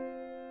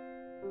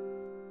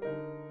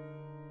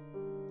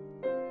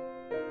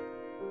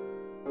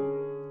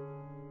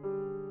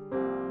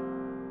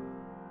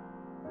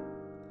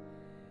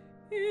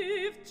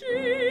 If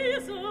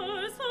Jesus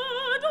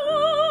had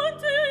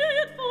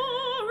wanted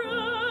for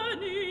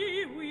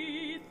any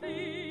wee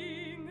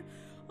thing,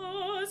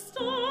 a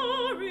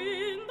star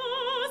in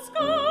the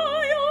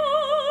sky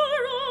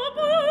or a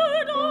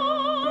bird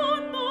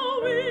on the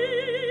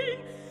wing,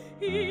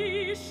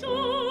 he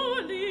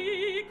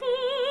surely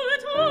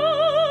could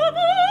have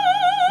it,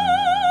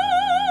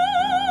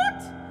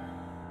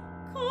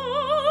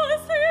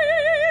 'cause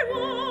he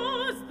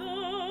was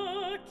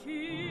the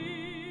King.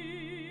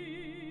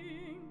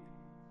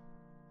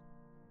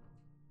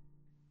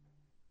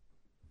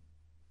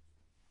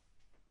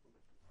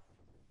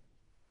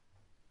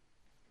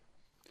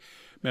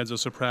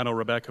 Mezzo-soprano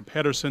Rebecca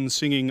Pedersen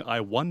singing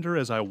I Wonder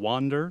as I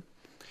Wander,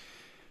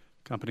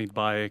 accompanied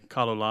by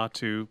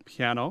Kalolatu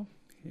piano.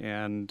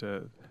 And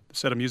the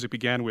set of music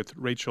began with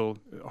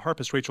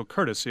harpist Rachel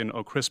Curtis in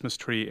O Christmas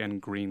Tree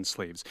and Green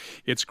Sleeves.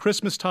 It's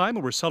Christmas time,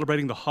 and we're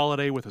celebrating the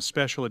holiday with a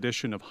special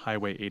edition of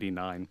Highway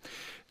 89.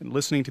 And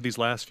listening to these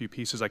last few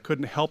pieces, I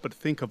couldn't help but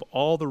think of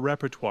all the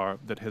repertoire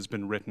that has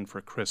been written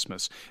for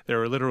Christmas.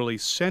 There are literally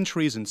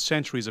centuries and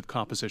centuries of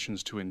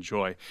compositions to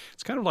enjoy.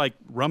 It's kind of like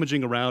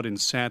rummaging around in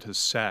Santa's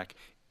sack.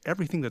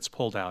 Everything that's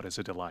pulled out is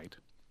a delight.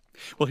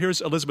 Well,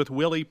 here's Elizabeth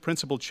Willey,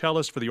 principal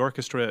cellist for the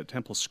orchestra at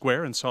Temple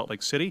Square in Salt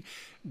Lake City.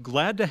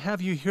 Glad to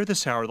have you here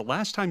this hour. The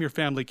last time your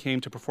family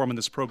came to perform in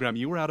this program,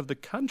 you were out of the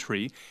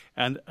country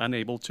and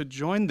unable to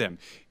join them.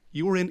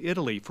 You were in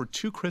Italy for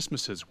 2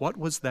 Christmases. What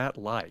was that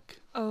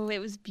like? Oh, it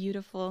was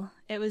beautiful.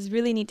 It was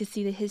really neat to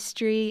see the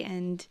history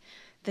and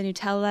the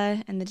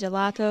Nutella and the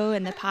gelato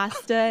and the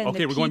pasta and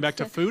Okay, we're going back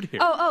to food here.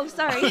 Oh,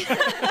 sorry.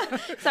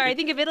 Sorry, I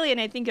think of Italy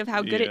and I think of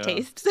how good it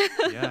tastes.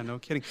 Yeah, no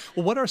kidding.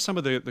 Well, what are some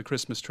of the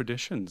Christmas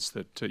traditions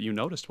that you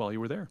noticed while you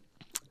were there?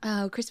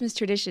 Oh, Christmas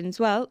traditions.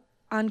 Well,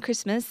 on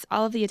Christmas,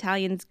 all of the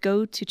Italians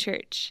go to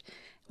church,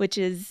 which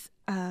is,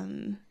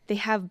 they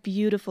have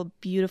beautiful,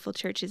 beautiful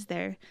churches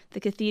there. The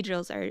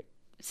cathedrals are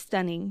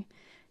stunning.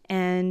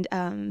 And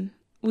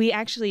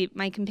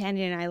my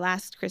companion and I,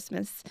 last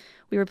Christmas,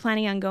 we were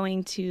planning on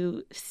going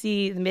to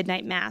see the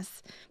midnight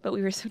mass, but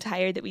we were so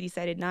tired that we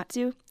decided not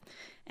to.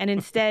 And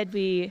instead,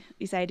 we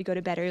decided to go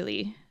to bed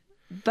early.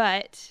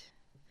 But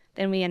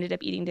then we ended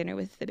up eating dinner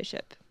with the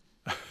bishop.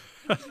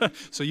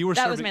 So you were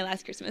That was my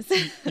last Christmas.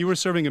 You were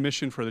serving a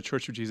mission for the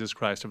Church of Jesus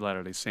Christ of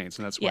Latter-day Saints,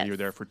 and that's why Yes. you were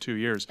there for 2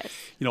 years. Yes.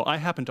 You know, I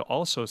happened to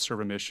also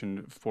serve a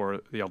mission for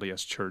the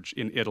LDS Church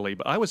in Italy,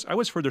 but I was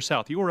further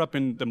south. You were up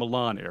in the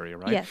Milan area,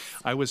 right? Yes.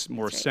 I was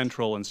more That's right.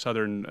 central and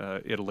southern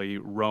Italy.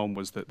 Rome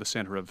was the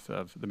center of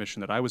the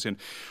mission that I was in.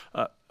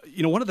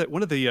 You know, one of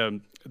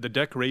the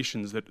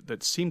decorations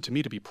that seemed to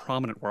me to be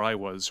prominent where I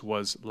was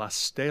La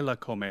Stella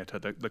Cometa,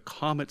 the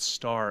comet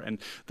star, and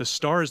the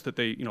stars that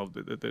they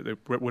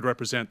would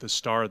represent the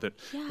star that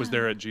was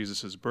there at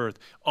Jesus' birth.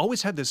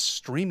 Always had this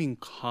streaming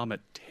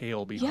comet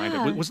tail behind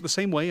Yeah. it. Was it the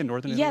same way in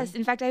northern Italy? Yes,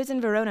 in fact, I was in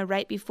Verona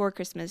right before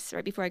Christmas,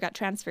 right before I got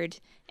transferred,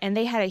 and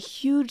they had a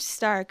huge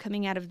star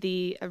coming out of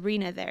the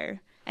arena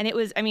there, and it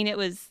was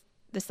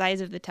the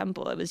size of the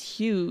temple. It was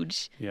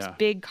huge. Yeah. This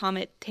big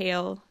comet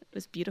tail. It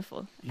was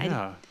beautiful.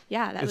 Yeah.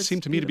 That was It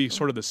seemed to me to be beautiful.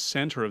 sort of the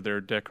center of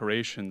their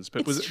decorations.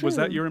 But It's was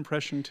that true. your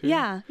impression too?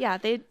 Yeah.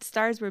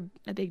 Stars were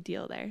a big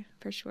deal there,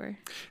 for sure.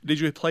 Did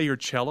you play your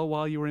cello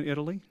while you were in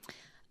Italy?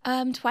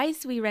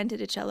 Twice we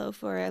rented a cello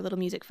for a little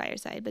music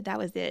fireside, but that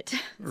was it. So,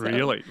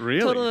 Really?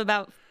 Total of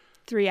about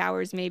 3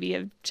 hours maybe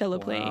of cello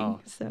Wow. playing.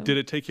 So. Did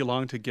it take you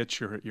long to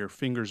get your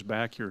fingers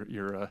back, your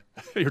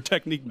your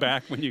technique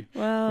back when you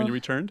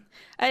returned?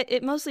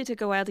 It mostly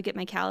took a while to get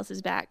my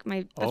calluses back.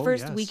 The Oh,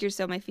 first yes. week or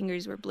so, my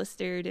fingers were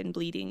blistered and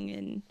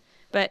bleeding,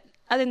 but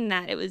other than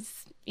that, it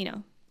was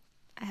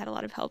I had a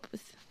lot of help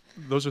with.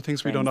 Those are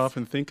things we don't Friends.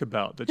 often think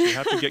about, that you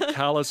have to get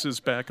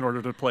calluses back in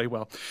order to play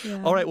well.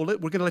 Yeah. All right, well, we're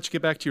going to let you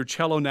get back to your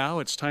cello now.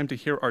 It's time to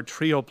hear our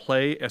trio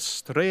play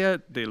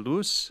Estrella de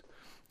Luz,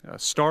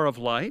 Star of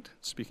Light,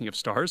 speaking of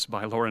stars,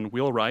 by Lauren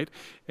Wheelwright,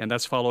 and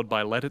that's followed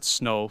by Let It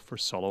Snow for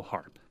solo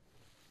harp.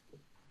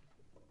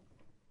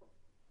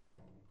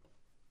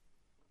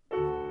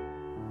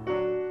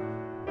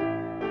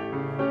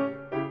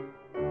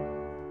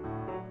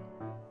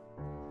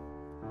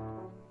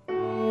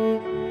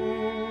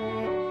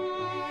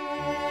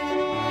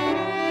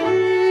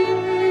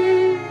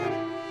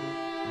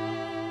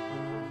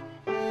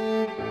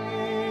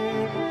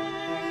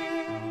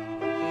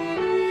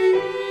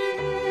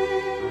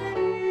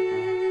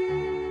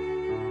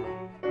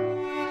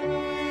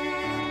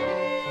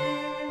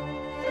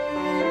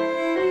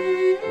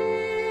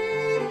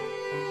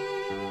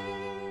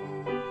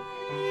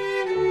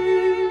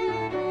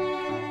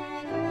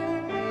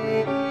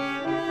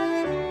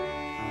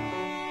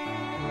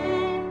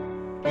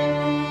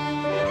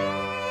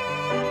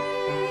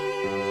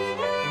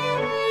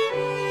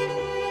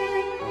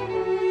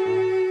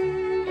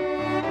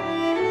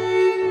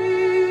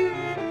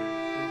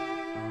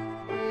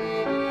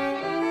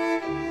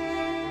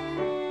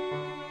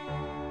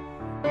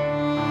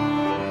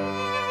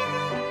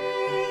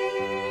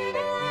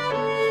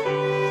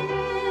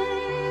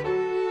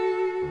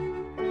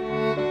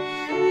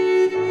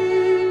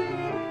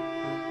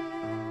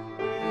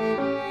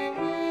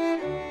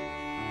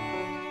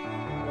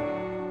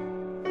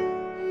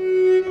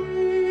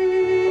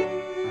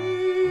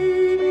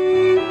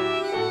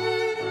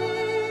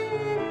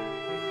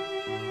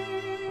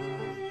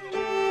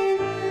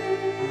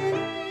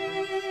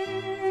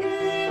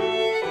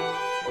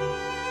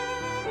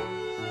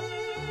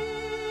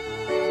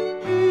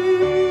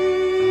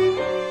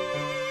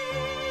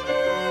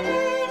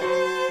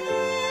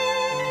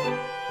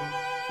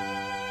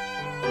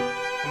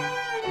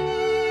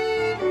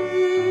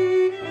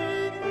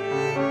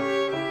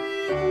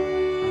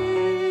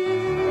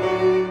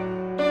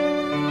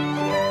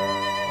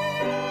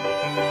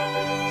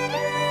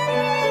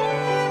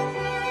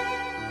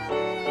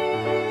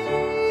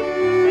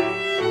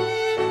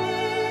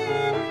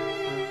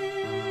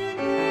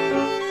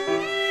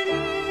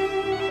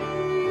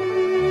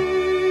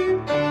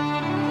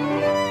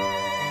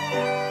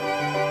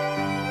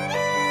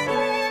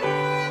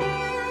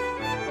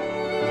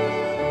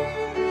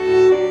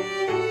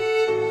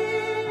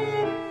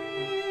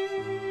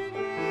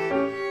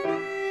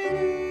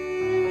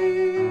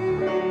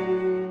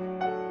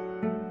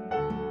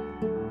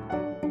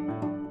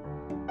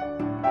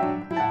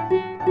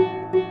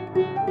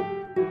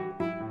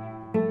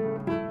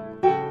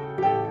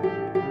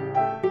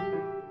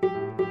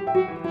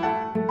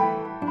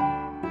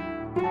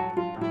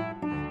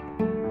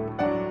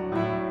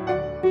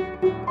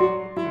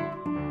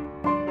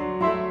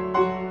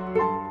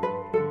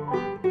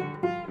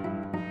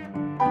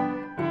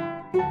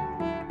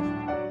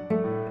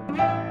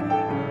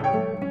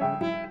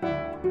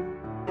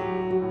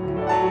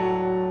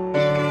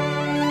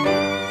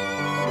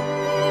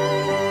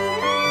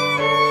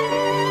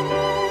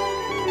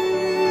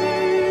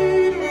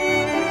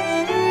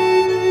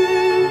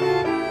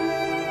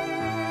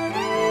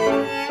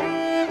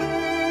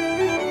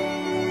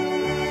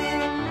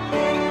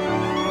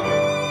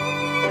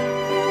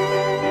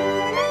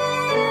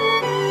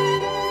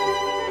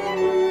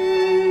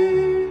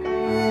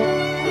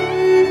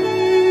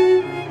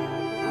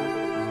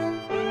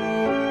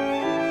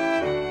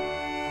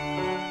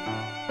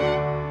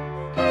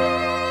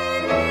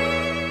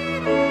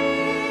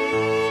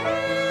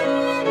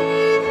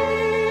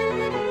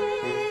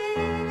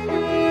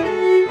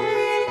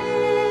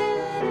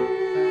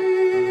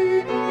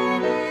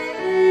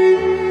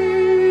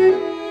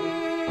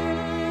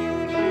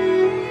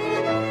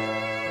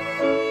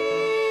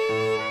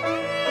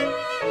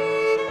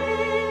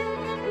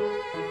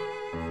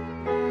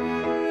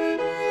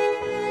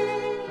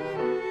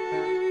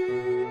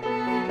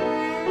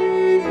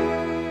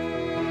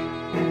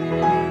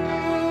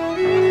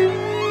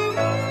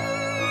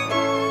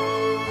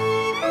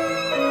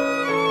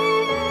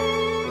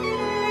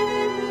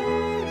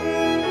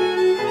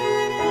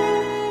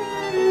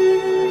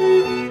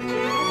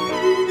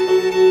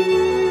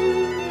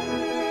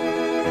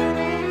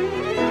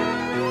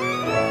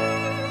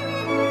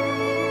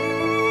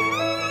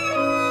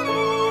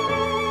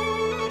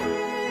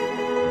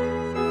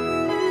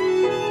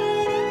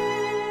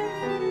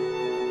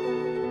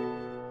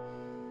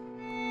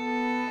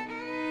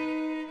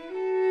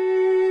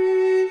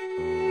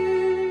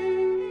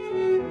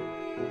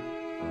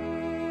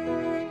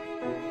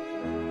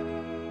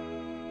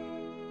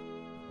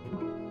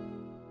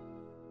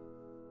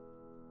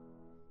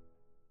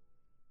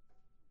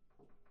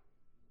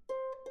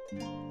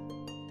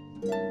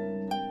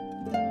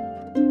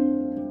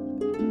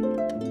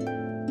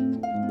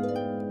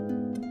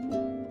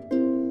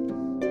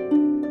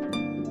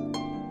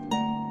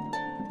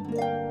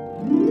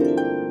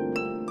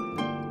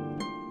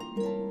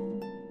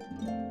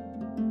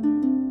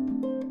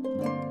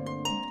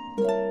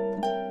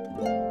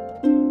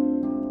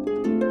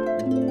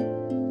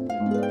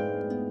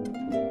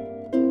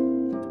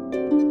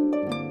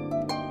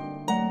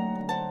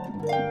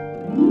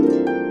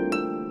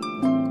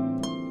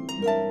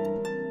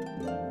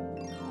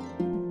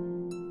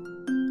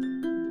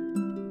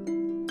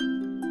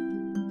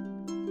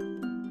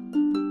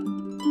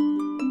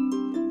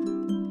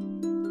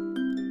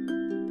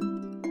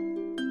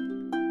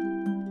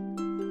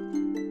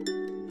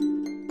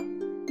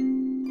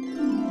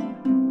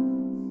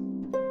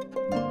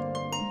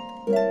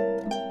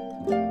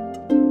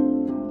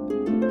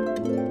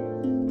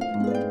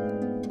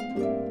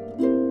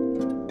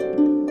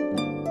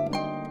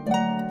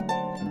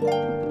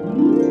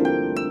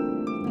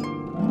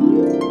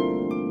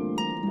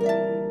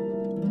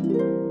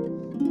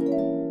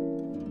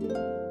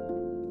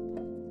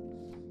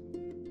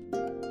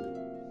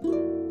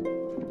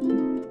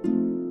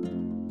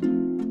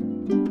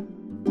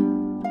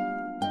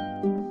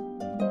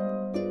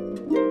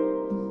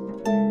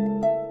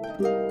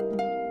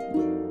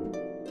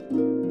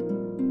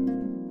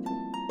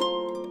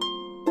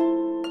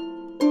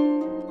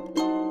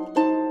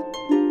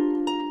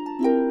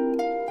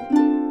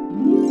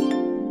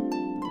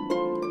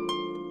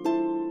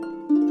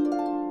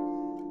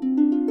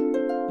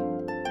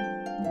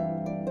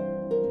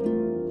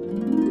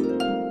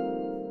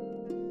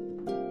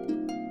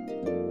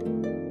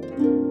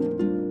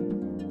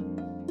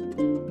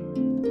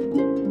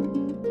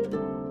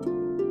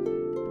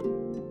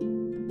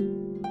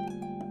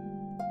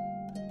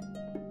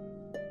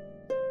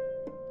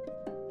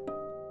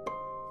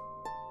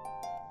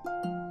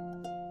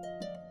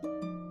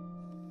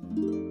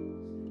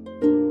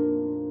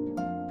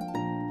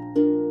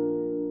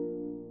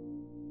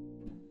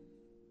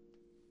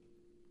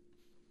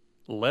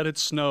 Let It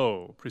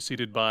Snow,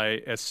 preceded by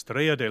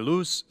Estrella de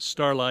Luz,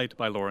 Starlight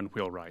by Lauren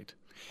Wheelwright.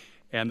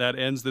 And that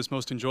ends this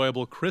most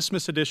enjoyable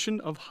Christmas edition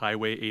of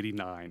Highway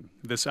 89.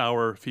 This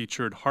hour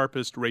featured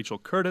harpist Rachel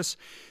Curtis,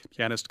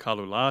 pianist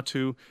Kalu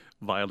Latu,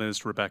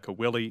 violinist Rebecca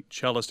Willey,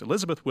 cellist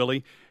Elizabeth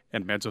Willey,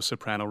 and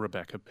mezzo-soprano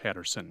Rebecca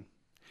Patterson.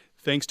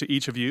 Thanks to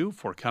each of you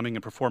for coming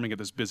and performing at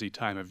this busy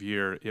time of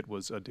year. It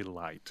was a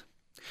delight.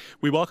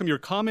 We welcome your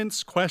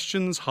comments,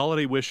 questions,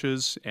 holiday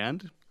wishes,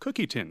 and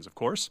cookie tins, of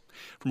course.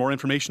 For more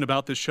information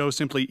about this show,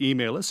 simply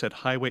email us at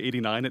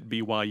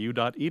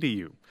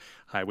highway89@byu.edu.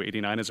 Highway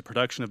 89 is a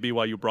production of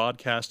BYU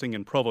Broadcasting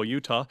in Provo,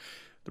 Utah.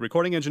 The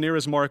recording engineer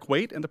is Mark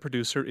Waite, and the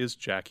producer is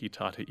Jackie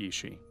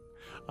Tataishi.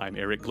 I'm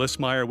Eric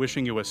Glissmeyer,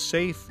 wishing you a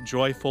safe,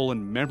 joyful,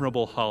 and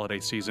memorable holiday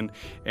season,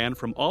 and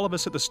from all of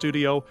us at the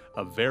studio,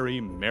 a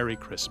very Merry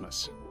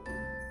Christmas.